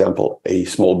 for example, a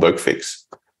small bug fix,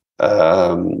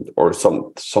 or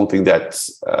something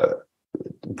that's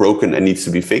broken and needs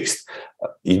to be fixed,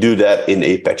 you do that in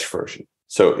a patch version.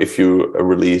 So if you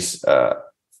release a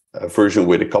version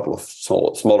with a couple of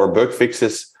smaller bug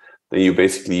fixes, then you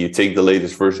take the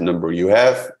latest version number you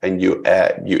have, and you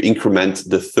increment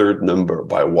the third number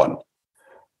by 1.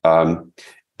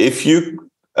 If you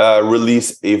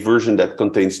release a version that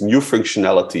contains new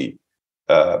functionality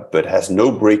but has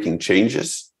no breaking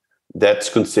changes, that's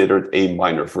considered a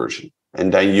minor version.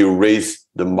 And then you raise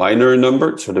the minor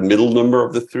number, so the middle number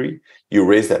of the 3, you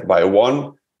raise that by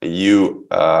 1, and you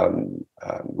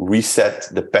reset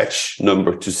the patch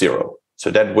number to 0. So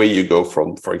that way you go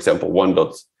from, for example,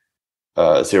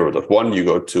 1.0.1, you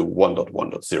go to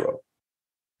 1.1.0.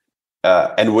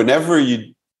 And whenever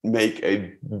you make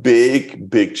a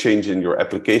big change in your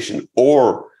application,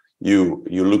 or you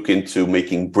look into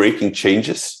making breaking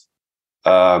changes,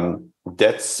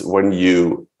 that's when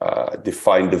you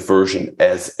define the version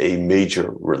as a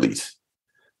major release.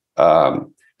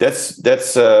 That's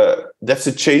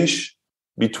a change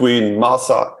between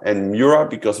MASA and Mura,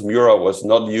 because Mura was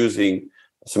not using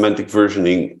semantic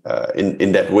versioning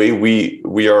in that way.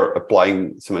 We are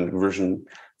applying semantic versioning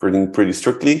pretty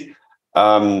strictly.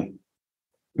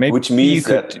 Which means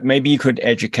maybe you could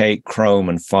educate Chrome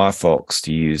and Firefox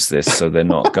to use this, so they're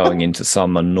not going into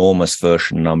some enormous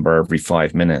version number every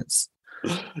 5 minutes.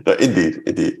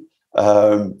 Indeed.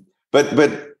 But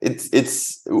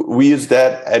it's we use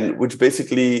that, and which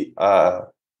basically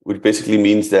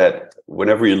means that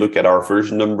whenever you look at our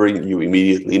version numbering, you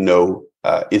immediately know,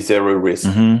 is there a risk?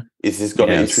 Mm-hmm. Is this going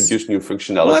to introduce new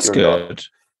functionality or good. not?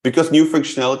 Because new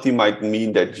functionality might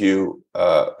mean that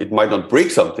it might not break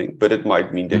something, but it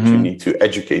might mean that you need to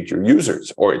educate your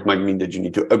users, or it might mean that you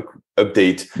need to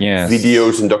update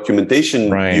videos and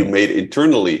documentation you made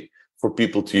internally for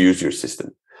people to use your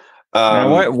system.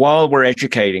 Now, while we're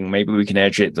educating, maybe we can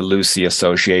educate the Lucy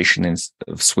Association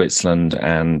of Switzerland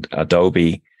and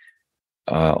Adobe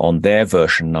on their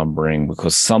version numbering,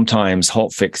 because sometimes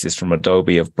hot fixes from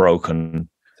Adobe have broken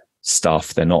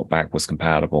stuff. They're not backwards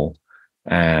compatible.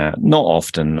 Not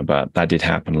often, but that did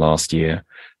happen last year.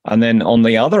 And then on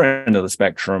the other end of the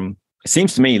spectrum, it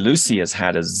seems to me Lucy has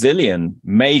had a zillion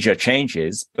major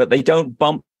changes, but they don't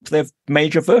bump their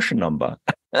major version number.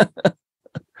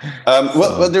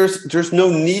 Well, there's no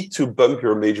need to bump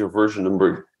your major version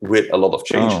number with a lot of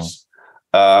changes.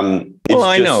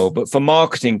 I know, but for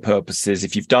marketing purposes,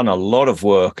 if you've done a lot of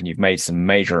work and you've made some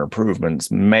major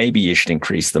improvements, maybe you should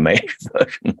increase the major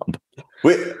version number.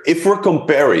 If we're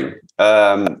comparing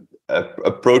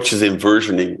approaches in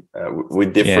versioning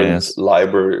with different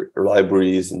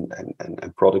libraries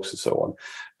and products and so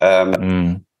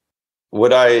on,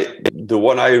 the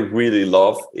one I really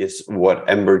love is what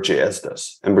Ember.js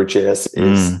does. Ember.js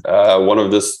is one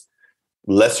of the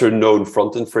lesser known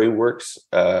front-end frameworks.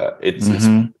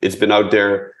 It's been out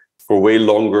there for way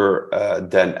longer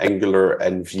than Angular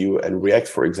and Vue and React,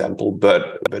 for example,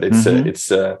 but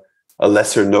it's a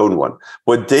lesser known one.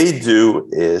 What they do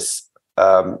is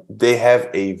they have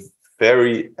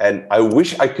and I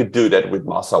wish I could do that with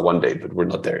MASA one day, but we're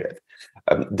not there yet.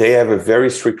 They have a very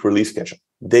strict release schedule.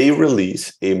 They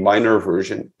release a minor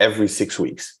version every 6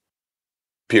 weeks,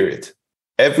 period.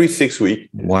 Every 6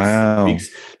 weeks,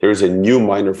 there's a new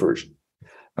minor version.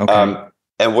 Okay.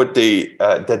 And what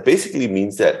that basically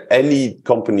means that any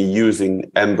company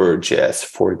using Ember.js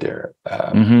for their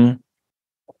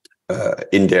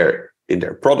in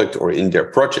their product or in their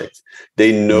project,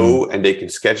 they know and they can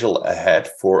schedule ahead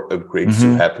for upgrades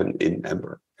to happen in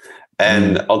Ember.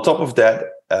 And on top of that,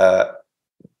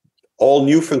 all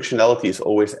new functionality is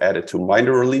always added to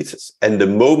minor releases. And the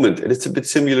moment, and it's a bit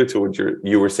similar to what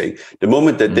you were saying, the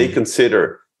moment that they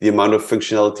consider the amount of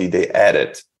functionality they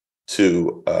added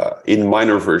to in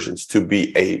minor versions to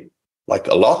be a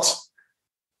lot,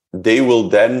 they will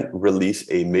then release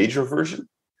a major version.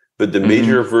 But the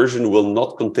major version will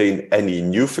not contain any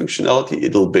new functionality.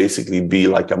 It'll basically be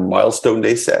like a milestone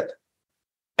they set.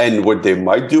 And what they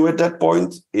might do at that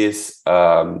point is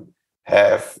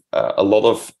have a lot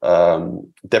of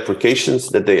deprecations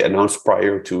that they announce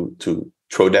prior to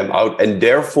throw them out, and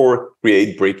therefore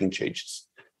create breaking changes.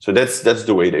 So that's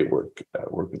the way they work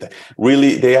with that.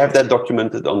 Really, they have that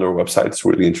documented on their website. It's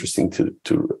really interesting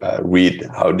to read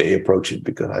how they approach it,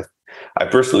 because I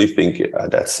personally think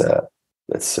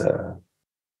that's a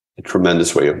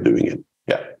tremendous way of doing it.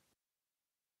 Yeah.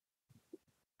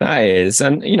 That is,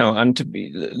 and to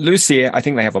be Lucy, I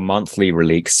think they have a monthly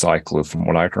release cycle. From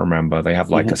what I can remember, they have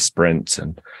like a sprint,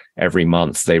 and every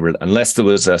month unless there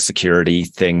was a security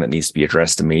thing that needs to be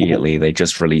addressed immediately, they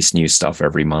just release new stuff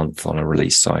every month on a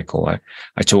release cycle.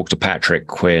 I talked to Patrick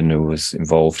Quinn, who was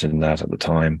involved in that at the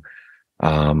time,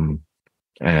 and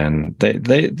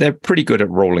they're pretty good at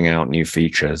rolling out new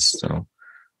features. So,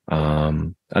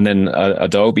 and then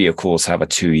Adobe, of course, have a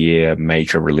 2-year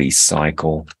major release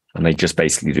cycle. And they just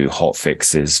basically do hot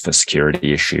fixes for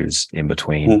security issues in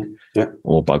between,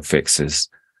 or bug fixes.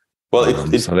 Well,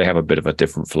 so they have a bit of a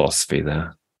different philosophy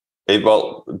there.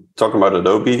 Well, talking about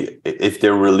Adobe, if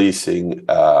they're releasing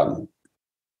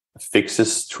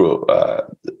fixes through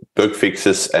bug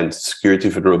fixes and security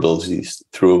vulnerabilities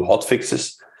through hot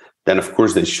fixes, then of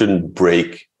course they shouldn't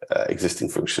break existing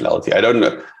functionality. I don't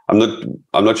know.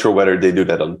 I'm not sure whether they do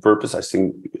that on purpose. I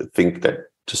think that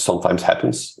just sometimes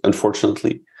happens,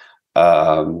 unfortunately.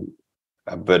 But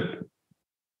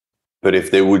But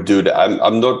if they would do that,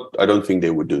 I don't think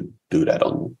they would do that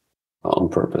on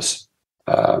purpose.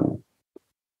 ColdFusion,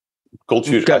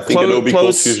 I think Adobe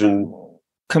ColdFusion.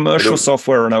 Commercial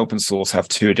software and open source have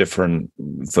two different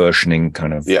versioning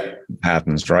kind of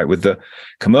patterns, right? With the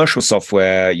commercial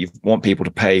software, you want people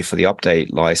to pay for the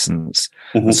update license.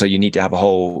 And so you need to have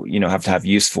have to have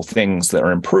useful things that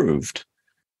are improved,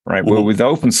 right? Where with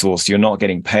open source, you're not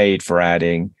getting paid for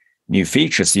adding new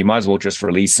features. So you might as well just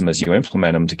release them as you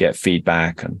implement them to get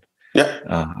feedback and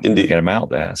indeed, get them out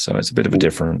there. So it's a bit of a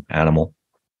different animal.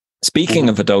 Speaking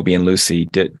of Adobe and Lucy,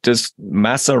 does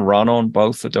MASA run on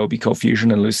both Adobe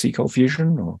ColdFusion and Lucy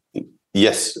ColdFusion? Or?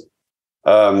 Yes.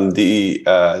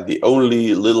 The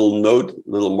only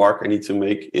little mark I need to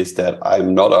make is that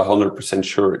I'm not 100%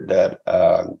 sure that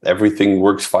everything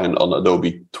works fine on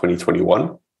Adobe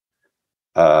 2021.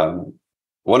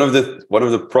 One of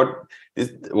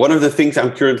the things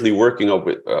I'm currently working on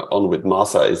with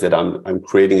MASA is that I'm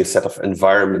creating a set of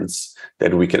environments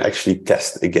that we can actually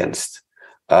test against.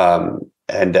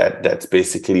 And that's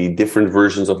basically different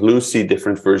versions of Lucy,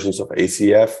 different versions of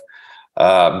ACF,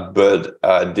 but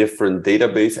different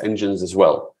database engines as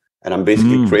well. And I'm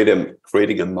basically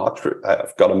creating a matrix.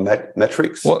 I've got a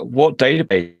metrics. What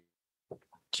database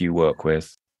do you work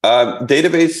with?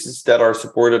 Databases that are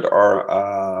supported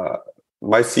are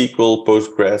MySQL,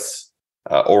 Postgres,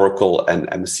 Oracle, and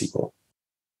MSQL.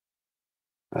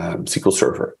 SQL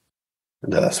Server,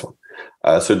 and the last one.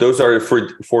 So those are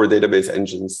four database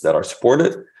engines that are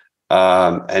supported.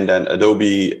 And then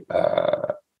Adobe,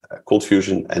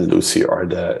 ColdFusion, and Lucy are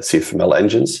the CFML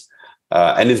engines.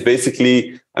 And it's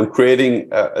basically, I'm creating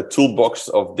a toolbox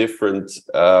of different,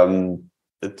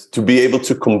 to be able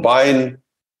to combine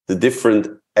the different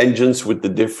engines with the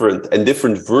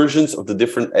different versions of the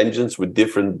different engines with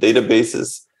different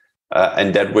databases.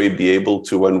 And that way be able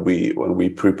to, when we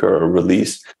prepare a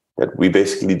release, that we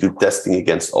basically do testing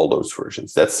against all those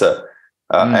versions. That's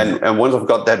and once I've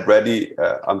got that ready,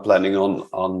 I'm planning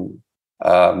on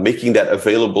making that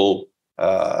available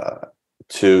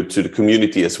to the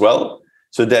community as well,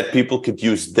 so that people could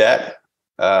use that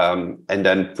and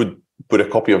then put a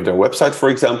copy of their website, for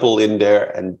example, in there,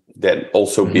 and then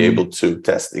also be able to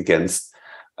test against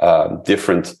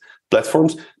different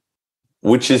platforms,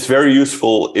 which is very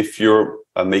useful if you're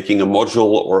making a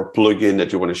module or a plugin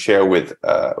that you want to share with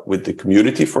the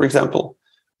community, for example.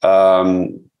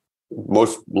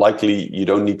 Most likely, you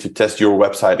don't need to test your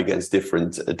website against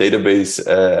different database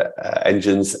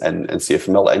engines and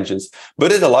CFML engines,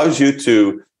 but it allows you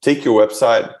to take your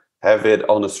website, have it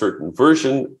on a certain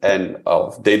version and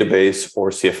of database or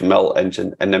CFML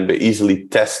engine, and then easily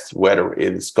test whether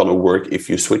it's going to work if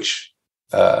you switch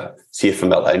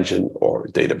CFML engine or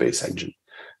database engine.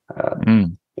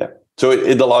 So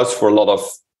it allows for a lot of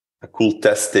cool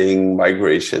testing,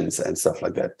 migrations, and stuff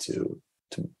like that to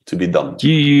be done. Do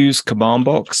you use Command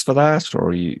Box for that,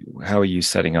 or how are you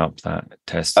setting up that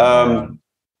testing? I'm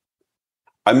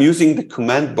using the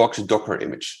Command Box Docker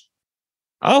image.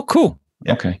 Oh, cool.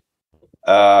 Yeah. Okay.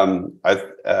 There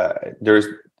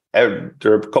are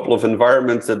a couple of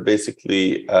environments that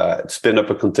basically spin up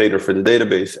a container for the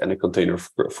database and a container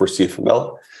for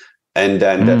CFML. And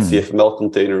then that CFML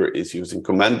container is using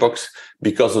Command Box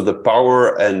because of the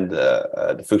power and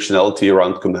the functionality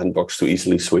around Command Box to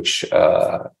easily switch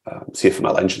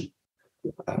CFML engine.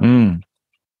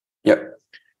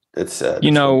 That's I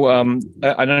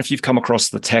don't know if you've come across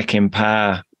the Tech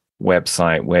Empower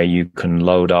website where you can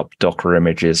load up Docker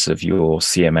images of your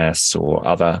CMS or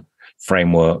other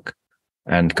framework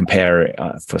and compare it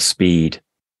for speed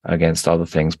against other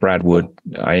things. Brad Wood,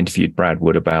 I interviewed Brad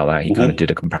Wood about that. He kind of did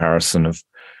a comparison of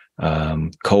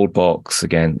ColdBox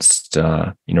against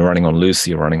running on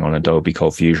Lucy or running on Adobe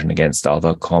ColdFusion against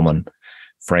other common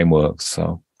frameworks.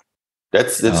 So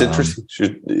that's interesting.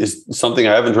 It's something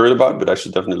I haven't heard about, but I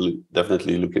should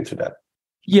definitely look into that.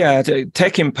 Yeah,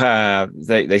 Tech Empower,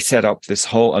 they set up this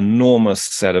whole enormous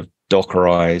set of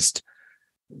Dockerized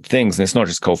things, and it's not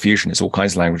just ColdFusion, it's all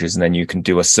kinds of languages, and then you can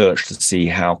do a search to see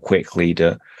how quickly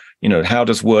how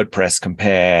does WordPress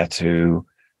compare to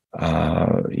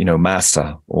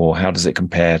MASA, or how does it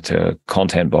compare to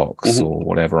Content Box or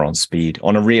whatever on speed,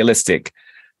 on a realistic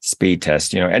speed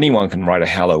test. Anyone can write a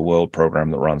hello world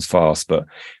program that runs fast, but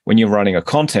when you're running a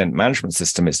content management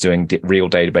system, it's doing real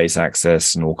database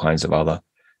access and all kinds of other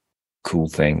cool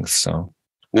things. So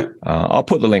I'll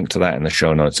put the link to that in the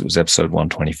show notes. It was episode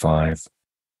 125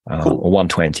 or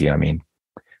 120, I mean.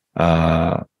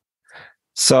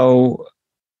 So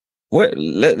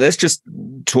let's just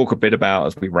talk a bit about,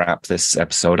 as we wrap this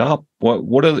episode up,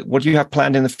 what do you have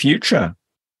planned in the future?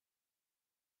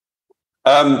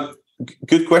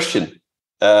 Good question.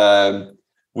 We're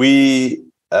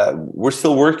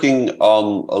still working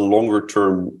on a longer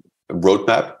term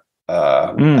roadmap,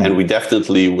 and we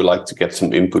definitely would like to get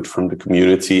some input from the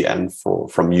community and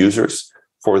from users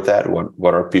for that.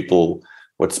 What are people?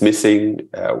 What's missing?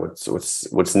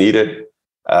 What's needed?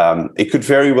 It could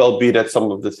very well be that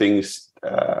some of the things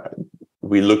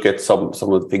we look at some of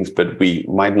the things, but we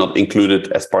might not include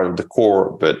it as part of the core,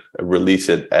 but release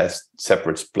it as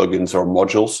separate plugins or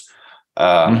modules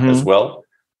as well.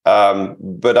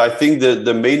 But I think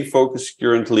the main focus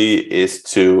currently is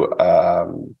to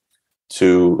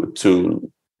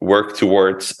work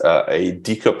towards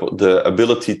the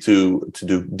ability to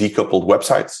do decoupled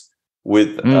websites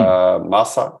with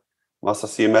MASA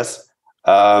CMS.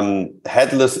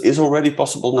 Headless is already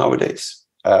possible nowadays.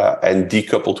 And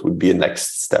decoupled would be a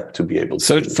next step to be able to.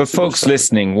 So for folks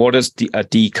listening, what does a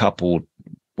decoupled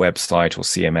website or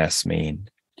CMS mean?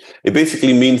 It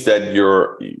basically means that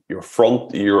your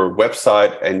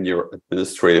website and your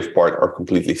administrative part are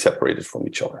completely separated from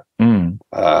each other. And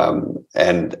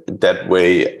that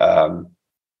way,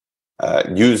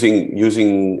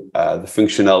 using the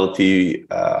functionality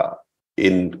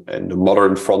in the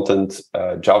modern front-end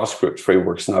JavaScript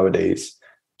frameworks nowadays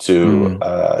to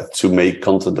make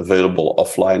content available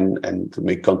offline and to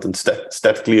make content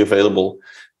statically available,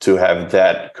 to have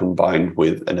that combined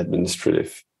with an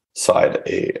administrative side,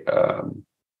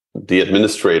 the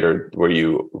administrator where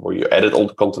you edit all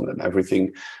the content and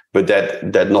everything, but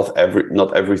that not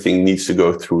everything needs to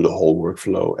go through the whole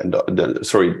workflow and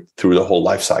through the whole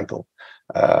life cycle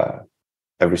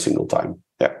every single time.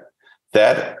 Yeah,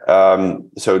 that's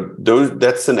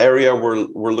an area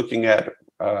we're looking at.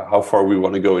 How far we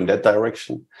want to go in that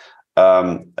direction.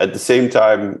 At the same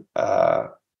time,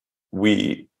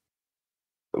 we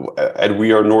at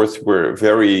We Are North, we're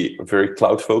very, very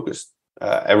cloud focused.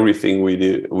 Everything we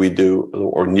do,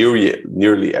 or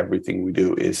nearly everything we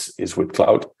do is with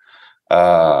cloud.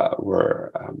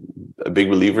 We're big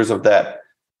believers of that.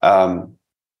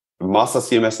 MASA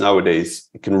CMS nowadays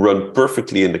can run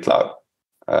perfectly in the cloud.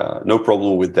 No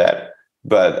problem with that.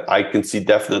 But I can see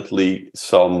definitely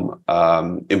some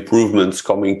improvements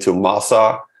coming to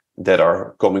MASA that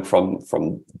are coming from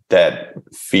that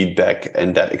feedback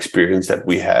and that experience that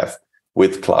we have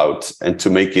with cloud, and to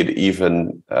make it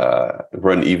even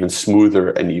run even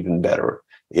smoother and even better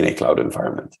in a cloud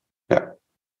environment. Yeah.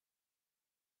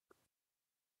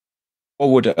 What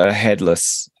would a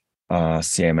headless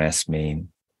CMS mean?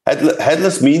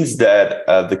 Headless means that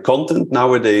the content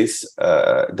nowadays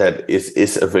that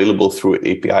is available through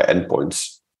API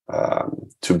endpoints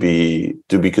to be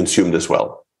consumed as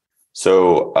well.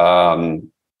 So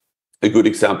a good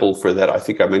example for that, I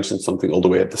think I mentioned something all the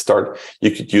way at the start. You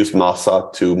could use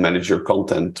MASA to manage your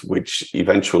content, which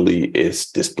eventually is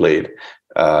displayed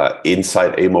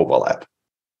inside a mobile app.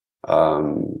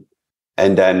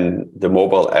 And then the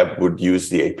mobile app would use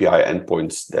the API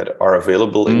endpoints that are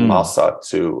available in MASA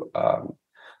to.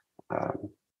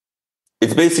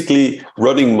 It's basically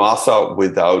running MASA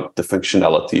without the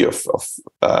functionality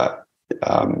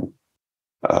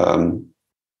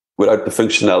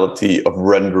of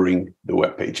rendering the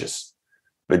web pages,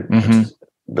 but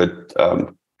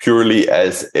purely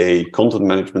as a content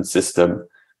management system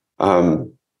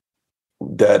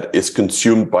that is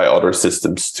consumed by other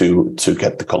systems to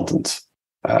get the content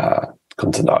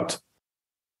out.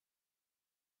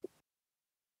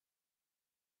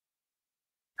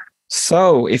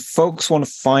 So if folks want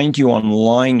to find you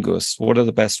online, Guust, what are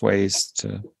the best ways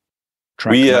to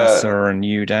track MASA and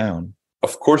you down?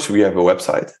 Of course, we have a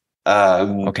website,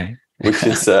 which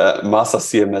is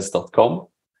masacms.com.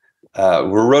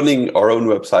 We're running our own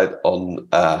website on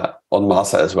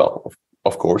MASA as well,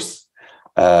 of course.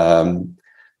 And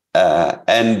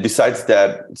besides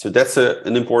that, so that's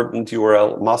an important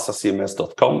URL,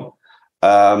 masacms.com.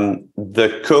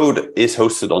 The code is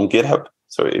hosted on GitHub.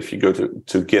 So if you go to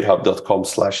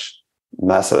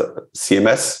github.com/MASA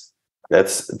CMS,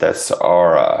 that's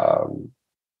our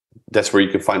that's where you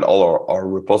can find all our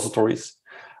repositories.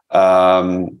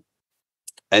 And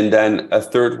then a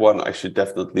third one I should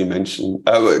definitely mention.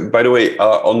 By the way,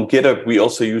 on GitHub, we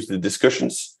also use the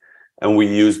discussions and we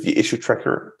use the issue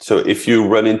tracker. So if you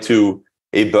run into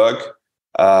a bug,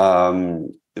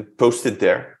 post it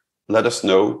there. Let us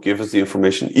know. Give us the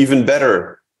information. Even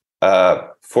better,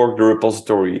 fork the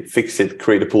repository, fix it,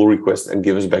 create a pull request, and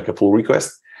give us back a pull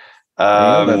request.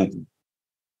 The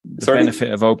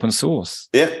benefit of open source.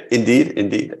 Yeah, indeed.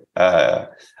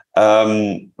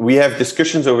 We have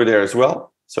discussions over there as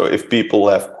well. So if people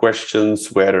have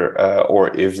questions,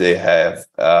 or if they have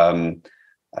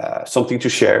something to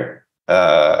share,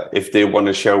 if they want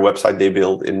to share a website they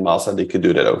build in MASA, they could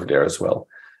do that over there as well.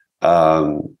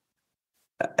 And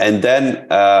then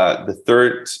the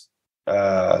third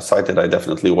site that I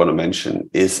definitely want to mention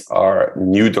is our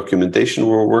new documentation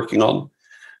we're working on.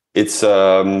 It's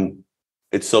a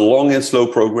long and slow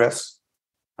progress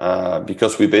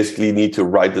because we basically need to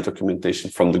write the documentation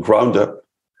from the ground up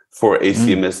for a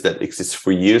CMS that exists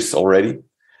for years already.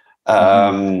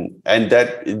 And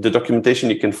that the documentation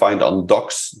you can find on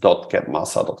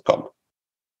docs.getmasa.com.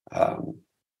 And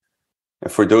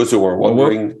for those who are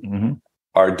wondering,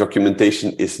 our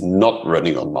documentation is not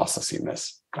running on MASA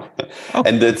CMS.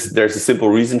 And there's a simple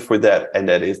reason for that, and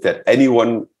that is that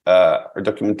our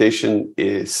documentation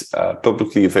is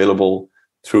publicly available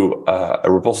through a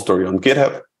repository on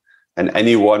GitHub, and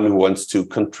anyone who wants to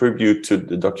contribute to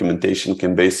the documentation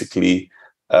can basically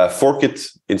fork it,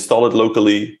 install it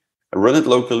locally, run it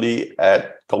locally,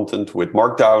 add content with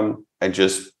Markdown, and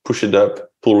just push it up,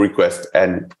 pull request,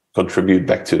 and contribute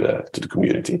back to the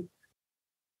community.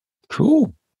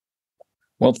 Cool.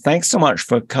 Well, thanks so much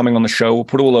for coming on the show. We'll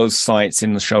put all those sites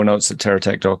in the show notes at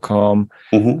terratech.com.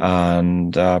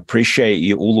 And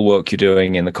appreciate all the work you're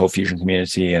doing in the ColdFusion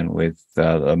community and with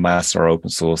the MASA open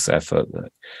source effort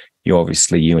that you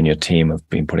and your team have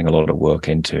been putting a lot of work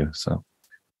into. So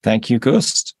thank you,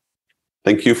 Guust.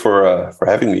 Thank you for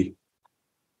having me.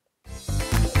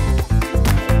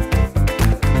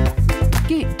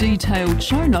 Get detailed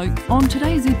show notes on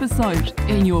today's episode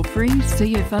in your free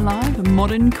CF Alive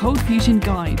Modern ColdFusion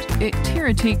Guide at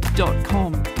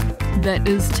terratech.com. That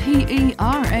is TERATECH.com.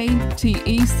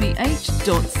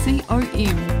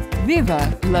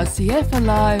 Viva la CF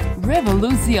Alive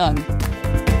Revolution!